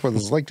I came up with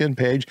his LinkedIn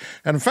page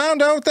and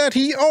found out that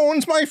he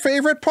owns my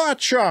favorite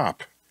pot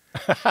shop.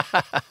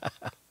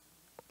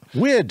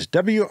 WID,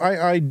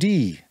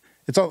 W-I-I-D.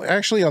 It's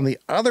actually on the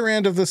other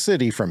end of the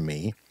city from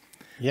me,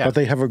 but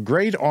they have a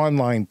great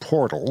online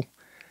portal.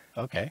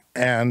 Okay.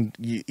 And,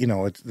 you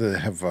know, they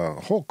have a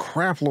whole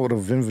crap load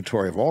of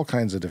inventory of all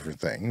kinds of different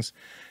things,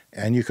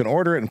 and you can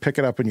order it and pick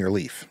it up in your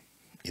LEAF,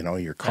 you know,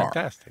 your car.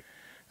 Fantastic.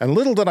 And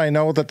little did I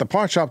know that the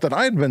pot shop that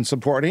I'd been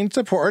supporting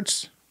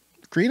supports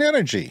green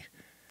energy.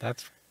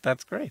 That's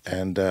great.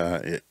 And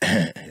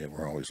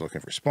we're always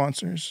looking for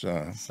sponsors.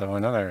 So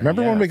another.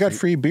 Remember when we got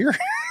free beer?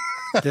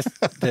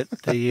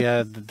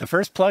 The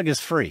first plug is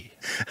free.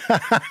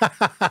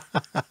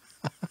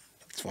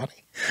 It's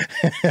funny.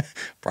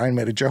 Brian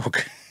made a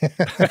joke.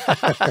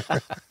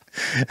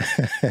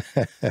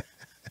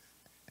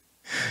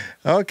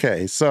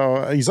 Okay,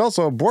 so he's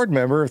also a board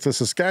member of the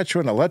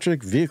Saskatchewan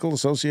Electric Vehicle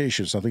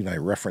Association, something I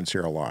reference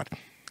here a lot.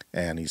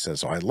 And he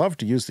says, I'd love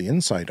to use the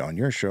insight on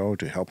your show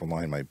to help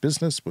align my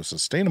business with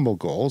sustainable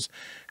goals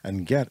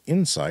and get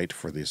insight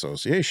for the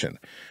association.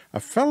 A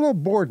fellow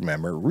board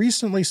member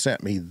recently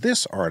sent me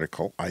this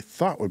article I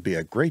thought would be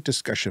a great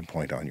discussion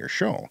point on your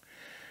show.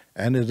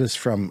 And it is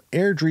from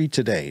Airdrie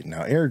Today.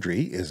 Now,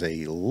 Airdrie is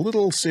a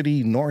little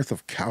city north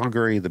of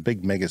Calgary, the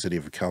big megacity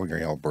of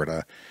Calgary,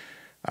 Alberta.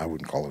 I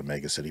wouldn't call it a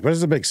megacity, but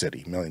it's a big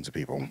city, millions of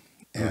people.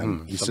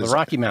 And he says, the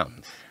Rocky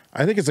Mountains.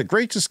 I think it's a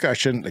great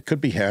discussion that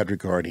could be had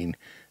regarding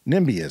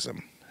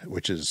NIMBYism,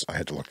 which is, I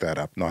had to look that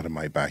up, not in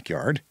my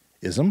backyard,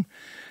 ism.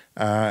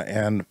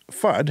 And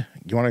FUD,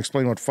 you want to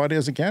explain what FUD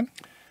is again?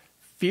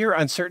 Fear,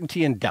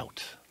 uncertainty, and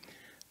doubt.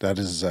 That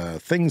is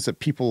things that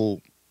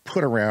people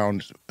put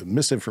around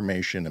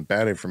misinformation and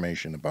bad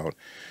information about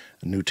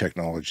new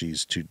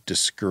technologies to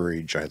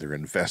discourage either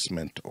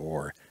investment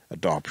or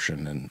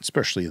adoption, and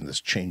especially in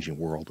this changing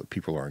world that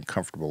people are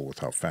uncomfortable with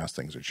how fast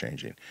things are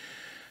changing.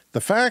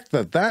 The fact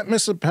that that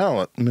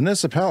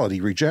municipality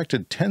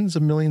rejected tens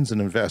of millions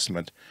in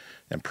investment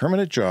and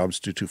permanent jobs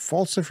due to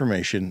false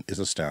information is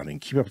astounding.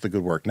 Keep up the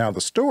good work. Now,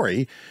 the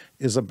story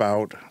is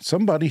about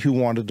somebody who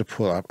wanted to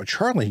put up a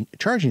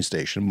charging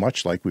station,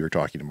 much like we were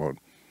talking about,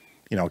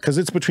 you know, because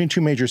it's between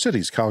two major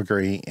cities,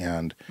 Calgary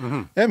and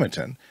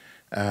Edmonton.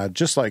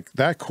 Just like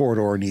that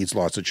corridor needs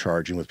lots of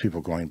charging with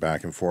people going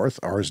back and forth,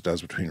 ours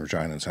does between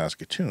Regina and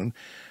Saskatoon.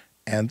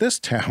 And this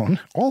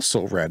town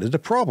also ran into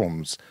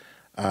problems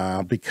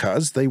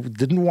because they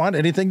didn't want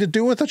anything to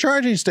do with the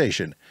charging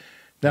station.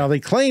 Now,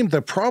 they claimed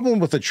the problem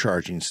with the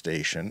charging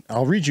station,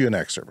 I'll read you an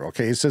excerpt,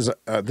 okay? It says,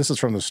 this is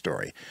from the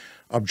story.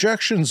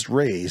 Objections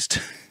raised,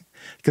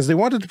 because they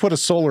wanted to put a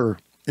solar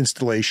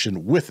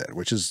installation with it,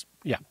 which is,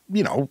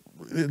 you know,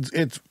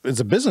 it's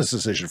a business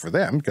decision for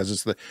them, because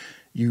it's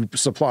you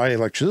supply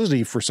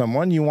electricity for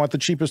someone, you want the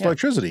cheapest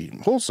electricity,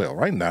 wholesale,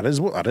 right? And that is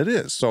what it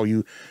is. So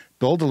you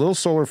build a little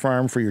solar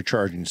farm for your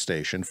charging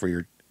station, for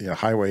your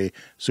highway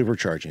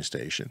supercharging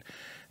station.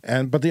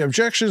 But the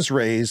objections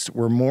raised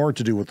were more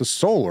to do with the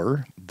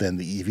solar than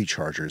the EV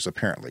chargers,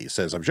 apparently. It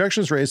says,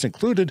 objections raised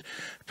included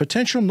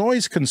potential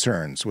noise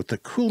concerns with the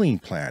cooling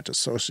plant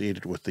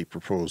associated with the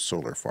proposed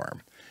solar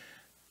farm,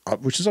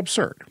 which is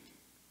absurd.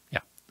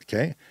 Yeah.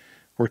 Okay?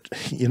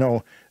 You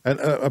know,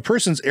 a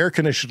person's air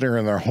conditioner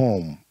in their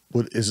home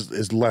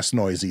is less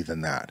noisy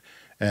than that,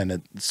 and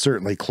it's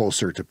certainly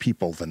closer to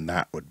people than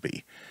that would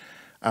be.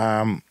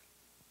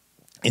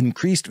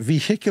 Increased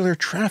vehicular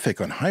traffic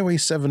on Highway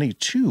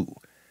 72.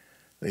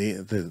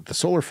 The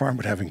solar farm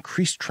would have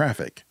increased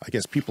traffic. I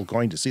guess people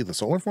going to see the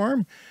solar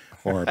farm,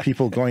 or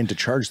people going to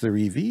charge their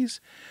EVs.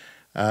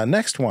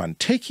 Next one,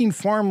 taking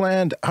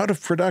farmland out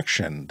of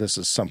production. This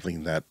is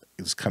something that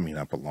is coming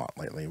up a lot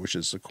lately, which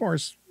is, of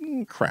course,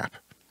 crap.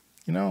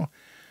 You know,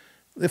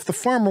 if the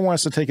farmer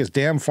wants to take his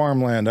damn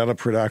farmland out of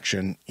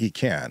production, he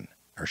can,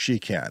 or she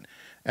can.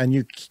 And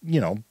you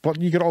know,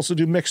 but you could also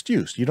do mixed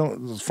use.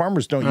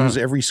 Farmers don't use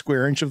every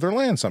square inch of their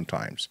land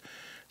sometimes.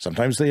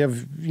 Sometimes they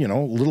have, you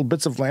know, little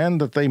bits of land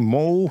that they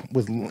mow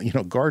with, you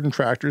know, garden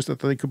tractors that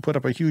they could put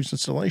up a huge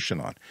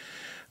installation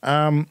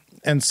on.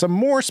 And some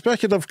more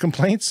speculative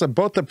complaints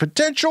about the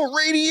potential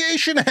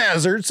radiation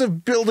hazards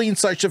of building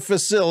such a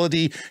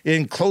facility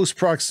in close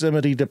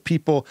proximity to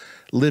people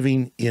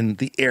living in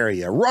the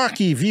area.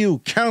 Rocky View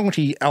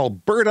County,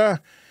 Alberta,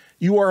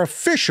 you are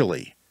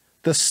officially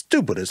the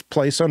stupidest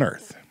place on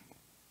earth.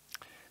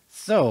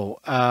 So,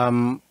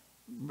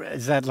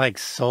 is that like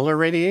solar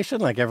radiation?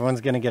 Like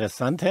everyone's going to get a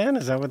suntan?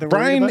 Is that what they're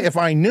worried about? Brian, if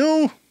I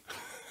knew,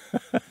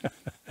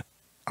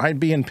 I'd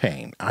be in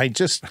pain. I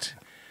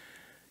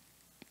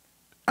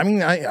mean,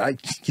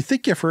 you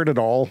think you've heard it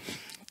all?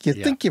 You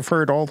think you've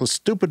heard all the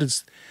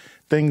stupidest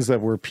things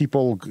that where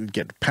people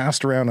get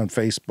passed around on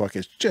Facebook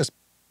is just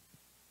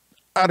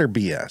utter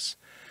BS.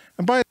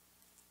 And by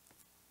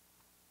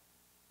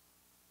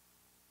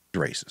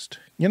racist,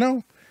 you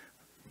know,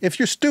 if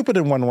you're stupid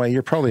in one way,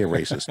 you're probably a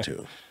racist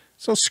too.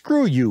 So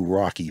screw you,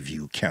 Rocky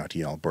View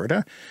County,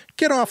 Alberta.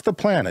 Get off the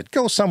planet.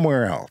 Go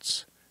somewhere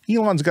else.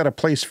 Elon's got a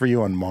place for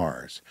you on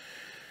Mars.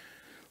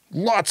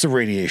 Lots of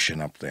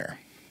radiation up there.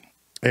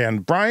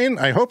 And Brian,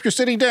 I hope you're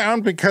sitting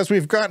down because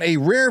we've got a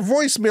rare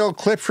voicemail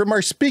clip from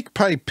our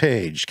SpeakPipe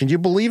page. Can you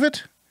believe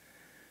it?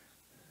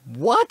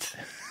 What?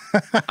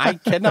 I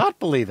cannot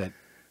believe it.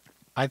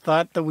 I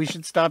thought that we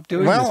should stop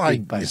doing this. Well,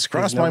 it's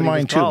crossed my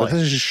mind too, but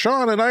this is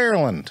Sean in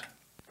Ireland.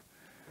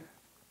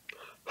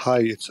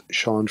 Hi, it's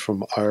Sean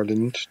from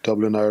Ireland,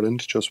 Dublin,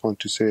 Ireland. Just want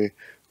to say,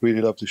 really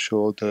love the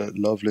show.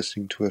 Love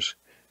listening to it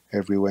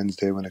every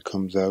Wednesday when it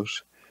comes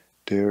out.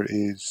 There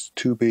is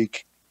 2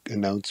 big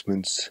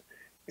announcements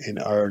in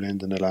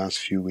Ireland in the last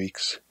few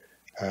weeks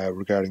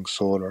regarding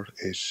solar.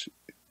 There's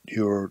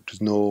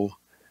no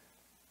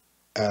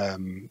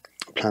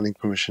planning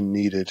permission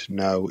needed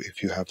now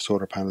if you have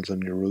solar panels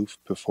on your roof.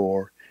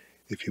 Before,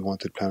 if you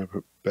wanted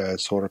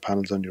solar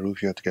panels on your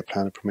roof, you had to get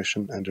planning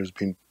permission, and there's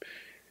been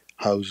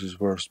houses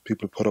where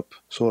people put up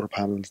solar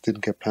panels,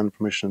 didn't get planning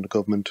permission, and the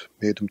government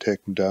made them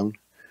take them down.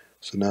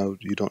 So now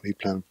you don't need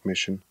planning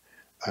permission.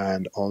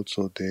 And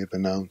also they've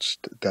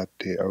announced that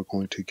they are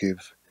going to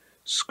give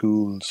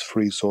schools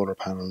free solar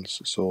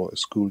panels. So a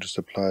school just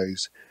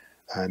applies,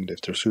 and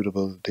if they're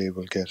suitable, they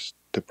will get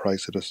the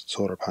price of the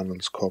solar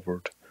panels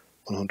covered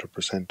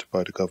 100%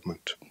 by the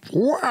government.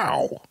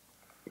 Wow.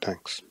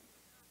 Thanks.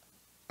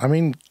 I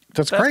mean,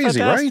 that's crazy,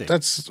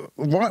 fantastic.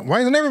 Right?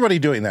 Why isn't everybody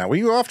doing that?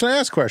 We often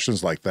ask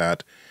questions like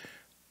that.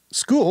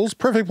 Schools,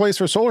 perfect place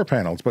for solar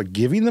panels, but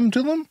giving them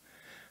to them?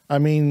 I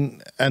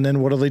mean, and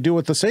then what do they do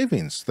with the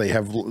savings? They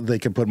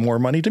can put more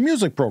money to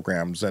music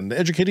programs and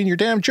educating your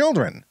damn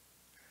children.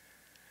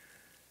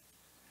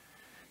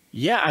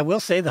 Yeah, I will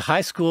say the high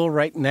school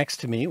right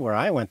next to me, where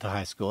I went to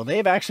high school,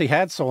 they've actually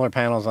had solar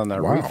panels on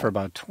their roof for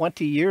about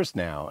 20 years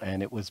now.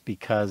 And it was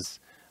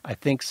because I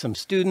think some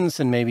students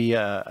and maybe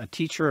a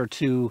teacher or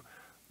two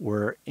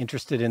were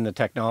interested in the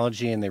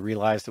technology, and they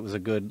realized it was a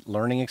good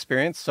learning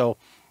experience. So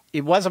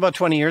it was about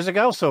 20 years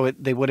ago, so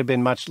they would have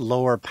been much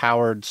lower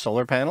powered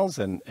solar panels,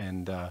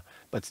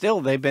 but still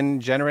they've been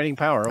generating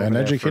power over and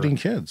there educating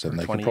kids, and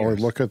they can probably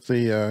look at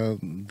the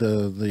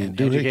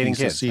doohickeys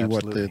to see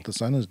what the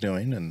sun is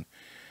doing,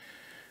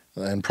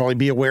 and probably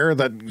be aware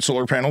that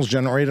solar panels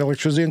generate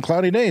electricity on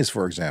cloudy days,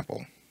 for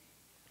example.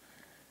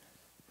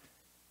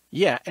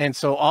 Yeah, and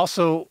so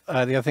also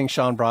the other thing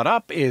Sean brought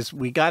up is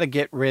we got to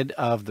get rid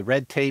of the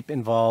red tape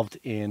involved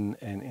in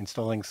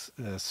installing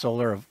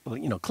solar,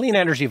 clean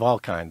energy of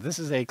all kinds. This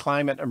is a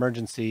climate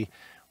emergency.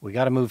 We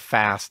got to move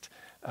fast.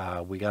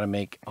 We got to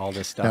make all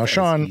this stuff. Now,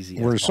 Sean, easy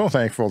as we're possible. so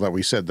thankful that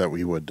we said that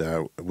we would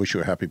wish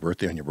you a happy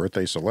birthday on your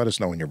birthday. So let us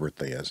know when your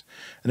birthday is.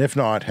 And if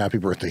not, happy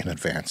birthday in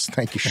advance.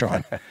 Thank you,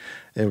 Sean.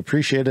 I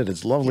appreciate it.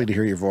 It's lovely to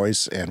hear your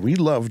voice, and we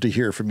love to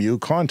hear from you.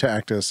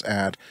 Contact us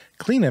at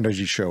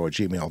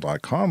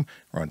cleanenergyshow@gmail.com.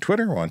 We're on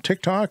Twitter. We're on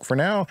TikTok. For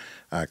now,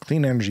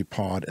 Clean Energy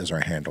Pod is our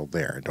handle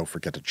there. And don't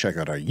forget to check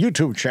out our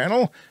YouTube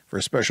channel for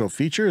special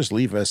features.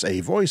 Leave us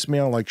a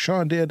voicemail like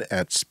Sean did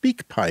at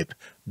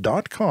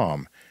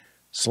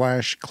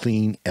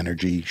speakpipe.com/Clean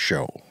Energy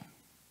Show.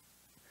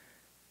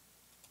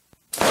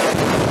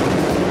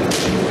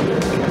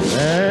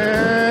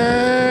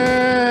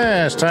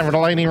 It's time for the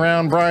lightning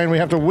round, Brian. We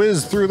have to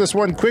whiz through this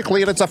one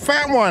quickly, and it's a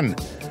fat one.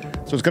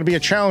 So it's going to be a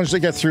challenge to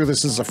get through.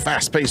 This is a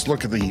fast-paced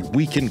look at the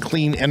week in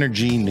clean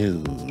energy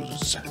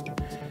news.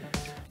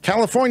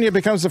 California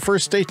becomes the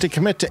first state to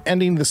commit to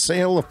ending the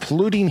sale of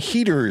polluting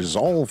heaters.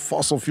 All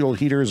fossil fuel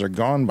heaters are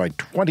gone by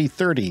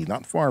 2030.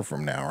 Not far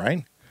from now,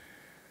 right?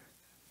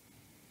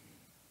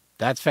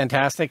 That's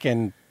fantastic,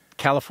 and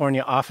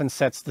California often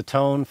sets the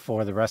tone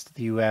for the rest of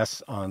the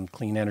U.S. on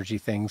clean energy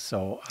things,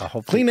 so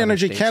hopefully Clean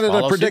Energy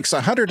Canada predicts suit.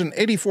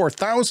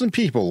 184,000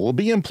 people will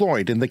be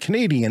employed in the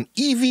Canadian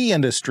EV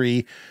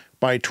industry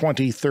by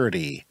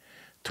 2030.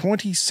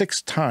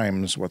 26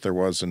 times what there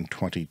was in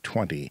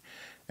 2020.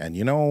 And,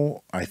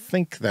 I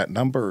think that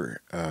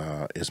number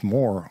is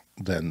more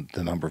than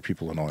the number of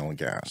people in oil and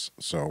gas.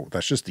 So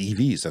that's just the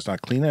EVs. That's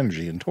not clean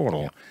energy in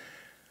total. Yeah.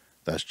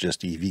 That's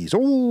just EVs.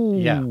 Oh,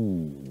 yeah.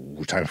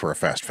 Time for a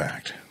fast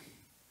fact.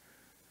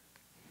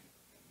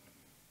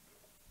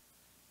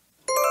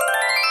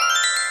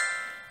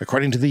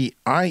 According to the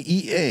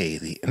IEA,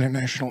 the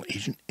International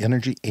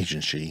Energy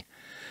Agency,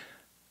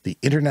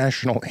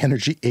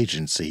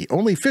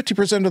 only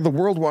 50% of the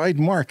worldwide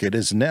market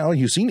is now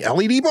using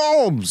LED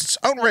bulbs.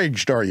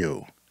 Outraged, are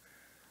you?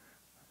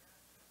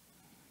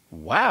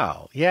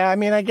 Wow. Yeah, I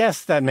mean, I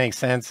guess that makes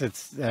sense.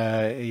 It's,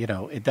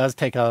 it does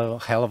take a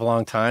hell of a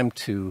long time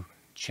to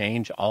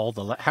change all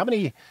the... How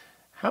many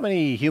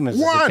humans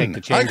does it take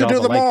to change all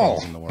the light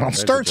bulbs in the world? I'll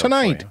start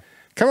tonight.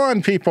 Come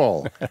on,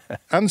 people.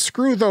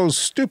 Unscrew those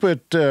stupid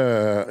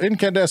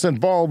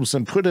incandescent bulbs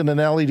and put in an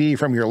LED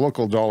from your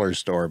local dollar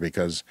store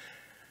because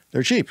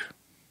they're cheap.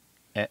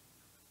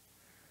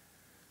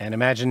 And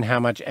imagine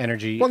how much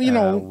energy Well, you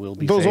know, will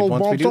be those saved old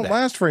once we bulbs do don't that.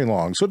 last very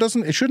long. So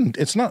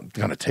it's not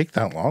going to take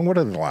that long. What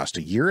do they last,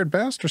 a year at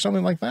best or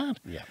something like that?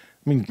 Yeah.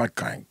 I mean, my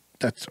God,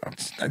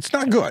 it's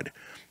not good.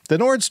 The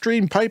Nord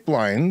Stream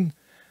pipeline,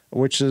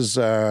 which is,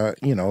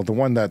 you know, the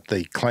one that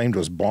they claimed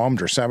was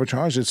bombed or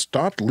sabotaged, it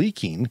stopped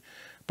leaking,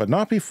 but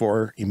not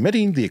before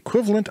emitting the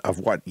equivalent of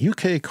what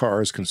UK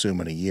cars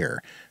consume in a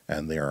year.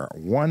 And there are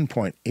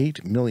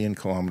 1.8 million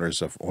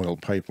kilometers of oil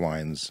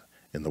pipelines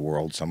in the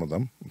world. Some of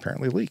them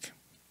apparently leak.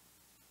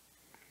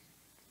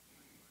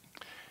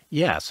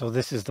 Yeah, so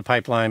this is the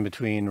pipeline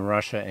between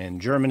Russia and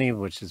Germany,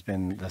 which has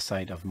been the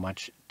site of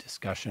much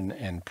discussion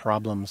and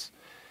problems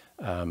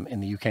in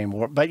the Ukraine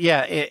war. But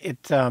yeah,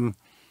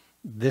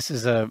 this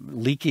is a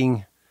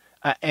leaking,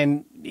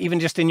 and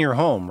even just in your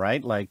home,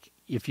 right? Like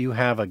if you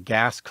have a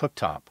gas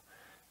cooktop,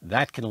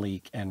 that can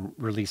leak and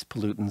release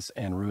pollutants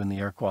and ruin the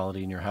air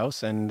quality in your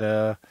house. And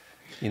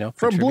you know,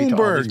 From contribute to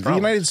all these Bloomberg, the problems.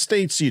 United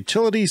States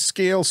utility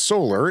scale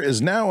solar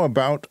is now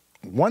about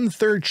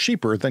 1/3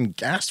 cheaper than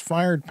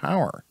gas-fired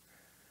power.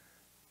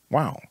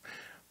 Wow.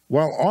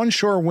 While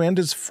onshore wind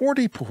is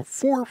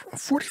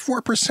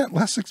 44%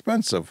 less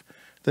expensive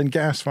than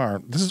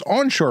gas-fired. This is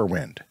onshore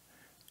wind,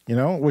 you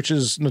know, which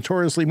is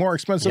notoriously more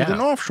expensive than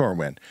offshore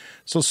wind.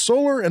 So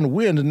solar and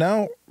wind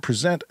now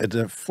present a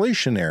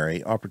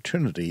deflationary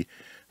opportunity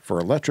for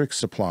electric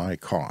supply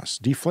costs.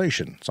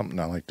 Deflation, something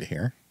I like to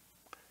hear.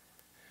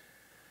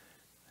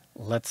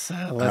 Let's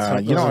hope You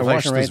those know, I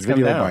watched inflation this rates come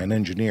video down. by an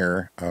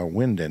engineer, a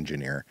wind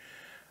engineer,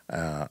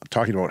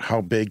 talking about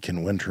how big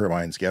can wind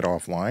turbines get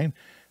offline. It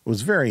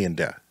was very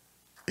in-depth.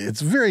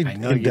 It's very I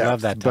know in-depth, you love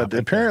that but topic,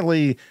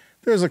 apparently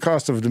there's a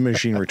cost of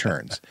diminishing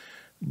returns.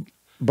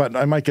 But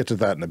I might get to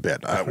that in a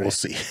bit. We'll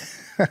see.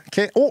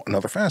 Okay. Oh,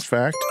 another fast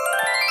fact.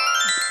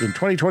 In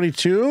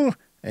 2022,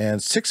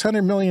 and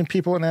 600 million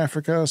people in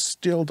Africa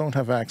still don't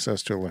have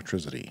access to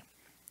electricity.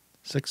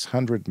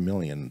 600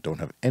 million don't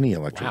have any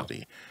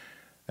electricity.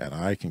 Wow. And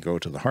I can go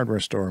to the hardware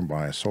store and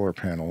buy a solar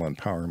panel and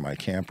power my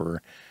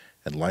camper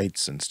and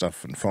lights and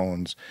stuff and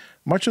phones.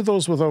 Much of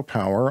those without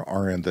power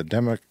are in the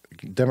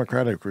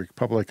Democratic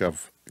Republic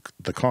of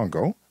the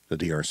Congo, the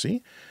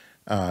DRC,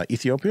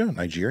 Ethiopia,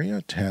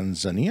 Nigeria,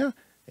 Tanzania,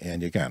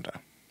 and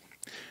Uganda.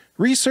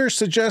 Research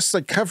suggests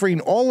that covering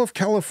all of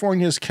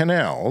California's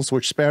canals,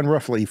 which span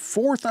roughly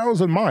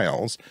 4,000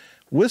 miles,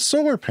 with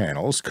solar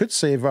panels could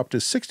save up to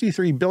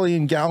 63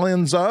 billion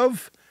gallons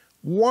of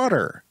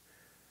water.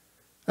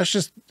 That's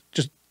just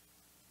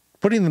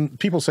putting them,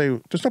 people say,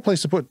 there's no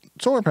place to put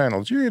solar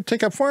panels. You're going to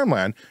take up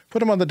farmland, put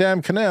them on the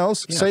damn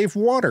canals, save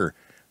water.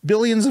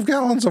 Billions of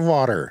gallons of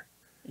water.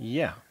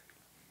 Yeah.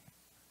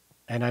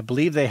 And I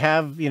believe they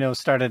have, you know,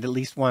 started at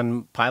least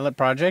one pilot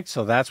project,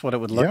 so that's what it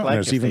would look like.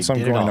 There's even some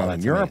going on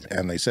in Europe,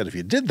 and they said if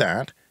you did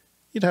that,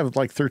 you'd have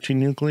like 13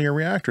 nuclear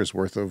reactors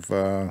worth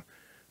of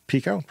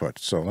peak output.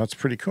 So that's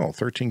pretty cool,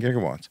 13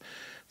 gigawatts.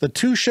 The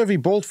two Chevy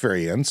Bolt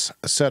variants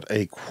set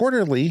a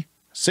quarterly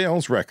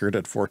sales record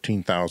at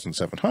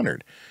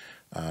 14,700.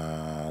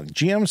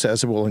 GM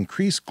says it will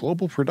increase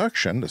global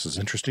production, this is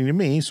interesting to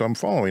me, so I'm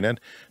following it,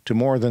 to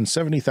more than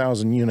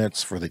 70,000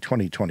 units for the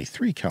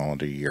 2023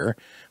 calendar year,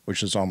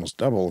 which is almost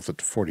double the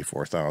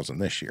 44,000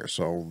 this year.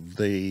 So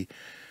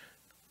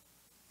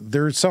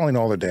they're selling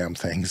all the damn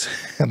things,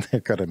 and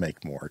they've got to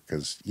make more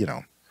because, you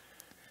know.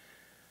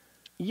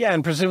 Yeah,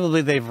 and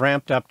presumably they've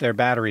ramped up their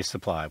battery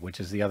supply, which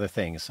is the other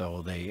thing.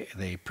 So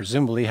they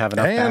presumably have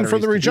enough batteries. And for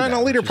the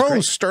Regina Leader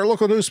Post, our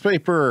local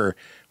newspaper,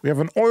 we have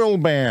an oil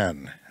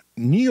ban.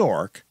 New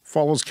York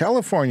follows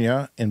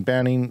California in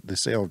banning the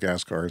sale of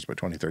gas cars by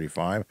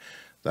 2035.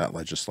 That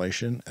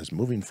legislation is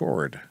moving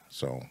forward,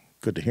 so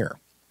good to hear.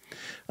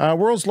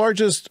 World's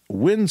largest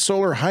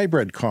wind-solar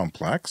hybrid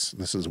complex,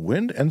 this is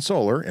wind and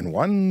solar in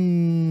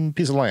one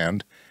piece of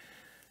land,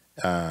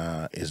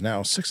 is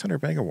now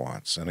 600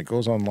 megawatts, and it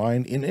goes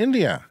online in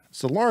India.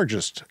 It's the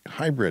largest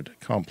hybrid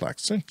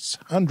complex,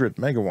 600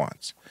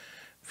 megawatts.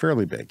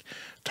 Fairly big.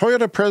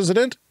 Toyota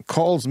president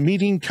calls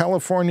meeting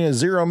California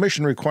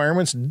zero-emission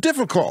requirements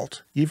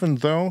difficult, even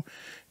though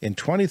in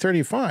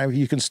 2035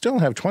 you can still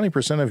have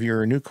 20% of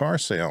your new car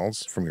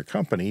sales from your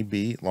company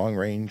be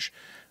long-range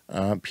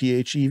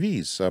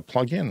PHEVs,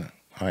 plug-in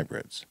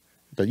hybrids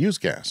that use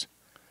gas.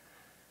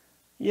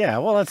 Yeah,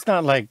 well, it's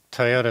not like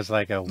Toyota's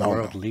like a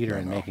world leader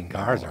in making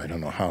cars. I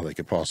don't know how they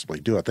could possibly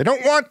do it. They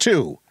don't want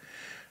to.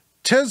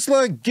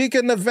 Tesla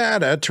Giga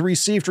Nevada to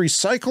receive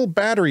recycled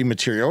battery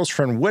materials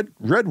from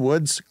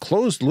Redwood's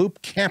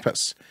closed-loop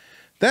campus.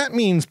 That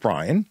means,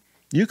 Brian,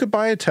 you could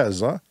buy a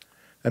Tesla,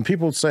 and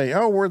people would say,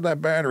 oh, where'd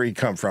that battery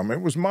come from? It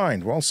was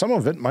mine. Well, some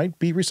of it might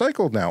be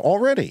recycled now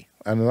already,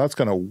 and that's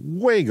going to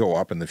way go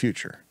up in the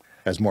future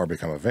as more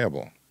become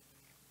available.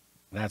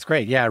 That's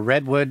great. Yeah,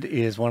 Redwood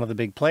is one of the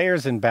big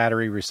players in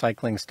battery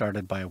recycling,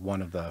 started by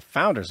one of the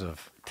founders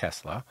of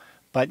Tesla.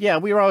 But yeah,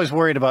 we were always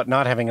worried about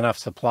not having enough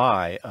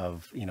supply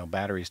of, you know,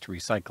 batteries to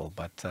recycle.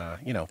 But,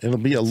 you know, it'll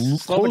be a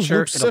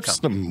closed-loop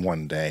system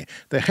one day.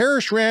 The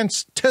Harris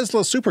Ranch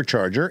Tesla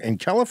supercharger in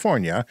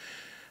California,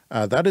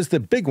 that is the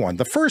big one,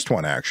 the first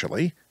one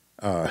actually,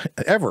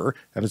 ever,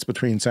 and it's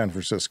between San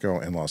Francisco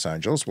and Los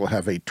Angeles, will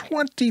have a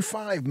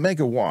 25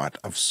 megawatt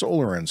of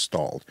solar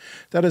installed.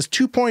 That is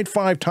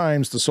 2.5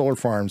 times the solar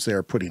farms they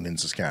are putting in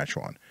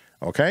Saskatchewan.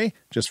 Okay?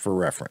 Just for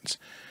reference.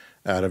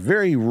 At a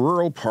very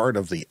rural part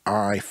of the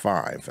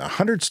I-5,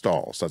 100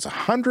 stalls. That's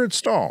 100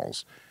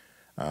 stalls,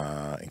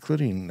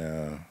 including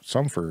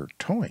some for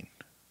towing.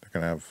 They're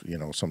going to have, you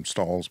know, some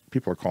stalls.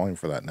 People are calling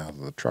for that now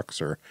that the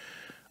trucks are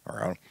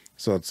out.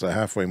 So it's a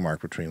halfway mark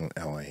between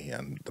LA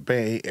and the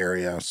Bay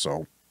Area.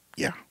 So,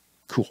 yeah,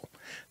 cool.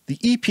 The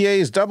EPA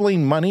is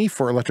doubling money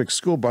for electric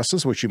school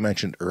buses, which you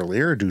mentioned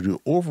earlier, due to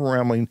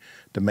overwhelming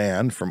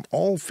demand from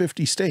all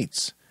 50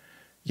 states.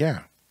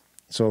 Yeah.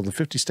 So the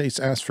 50 states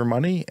asked for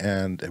money,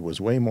 and it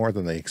was way more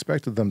than they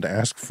expected them to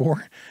ask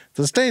for.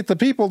 The state, the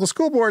people, the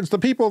school boards, the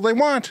people, they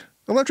want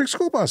electric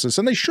school buses,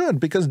 and they should,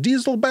 because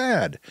diesel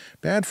bad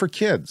for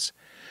kids.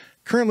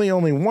 Currently,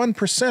 only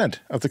 1%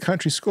 of the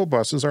country's school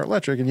buses are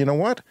electric, and you know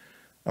what?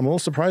 I'm a little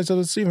surprised that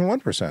it's even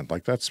 1%.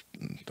 Like, that's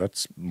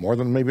more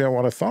than maybe I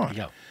would have thought.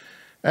 Yeah.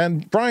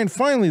 And Brian,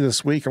 finally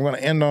this week, I'm going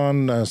to end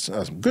on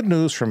some good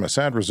news from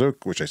Asad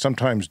Razzouk, which I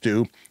sometimes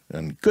do,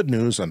 and good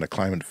news on the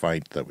climate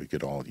fight that we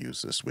could all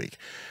use this week.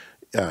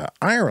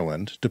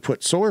 Ireland to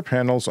put solar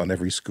panels on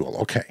every school.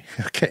 Okay.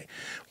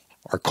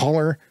 Our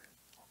caller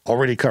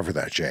already covered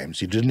that,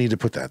 James. You didn't need to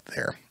put that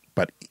there.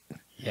 But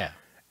yeah,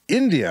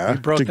 India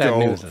to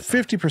go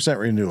 50%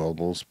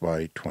 renewables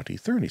by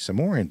 2030. Some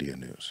more India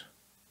news.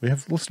 We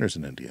have listeners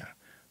in India.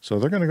 So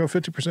they're going to go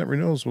 50%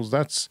 renewables.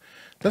 That's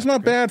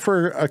not bad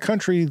for a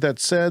country that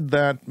said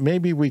that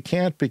maybe we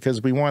can't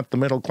because we want the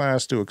middle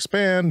class to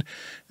expand,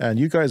 and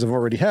you guys have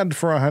already had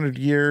for 100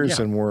 years,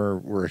 and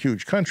we're a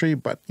huge country.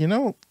 But, you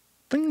know,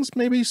 things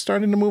may be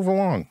starting to move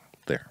along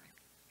there.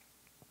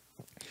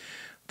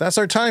 That's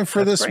our time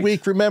for this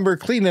week. Remember,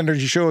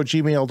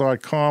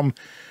 cleanenergyshow@gmail.com.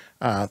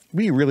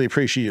 We really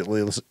appreciate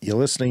you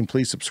listening.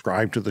 Please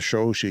subscribe to the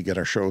show so you get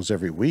our shows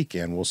every week,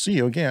 and we'll see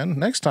you again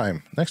next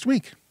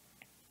week.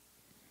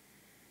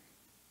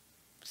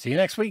 See you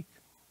next week.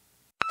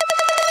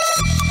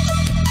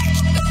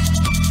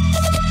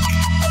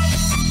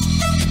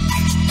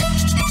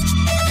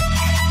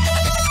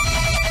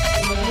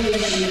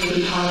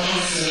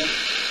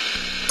 Podcasting.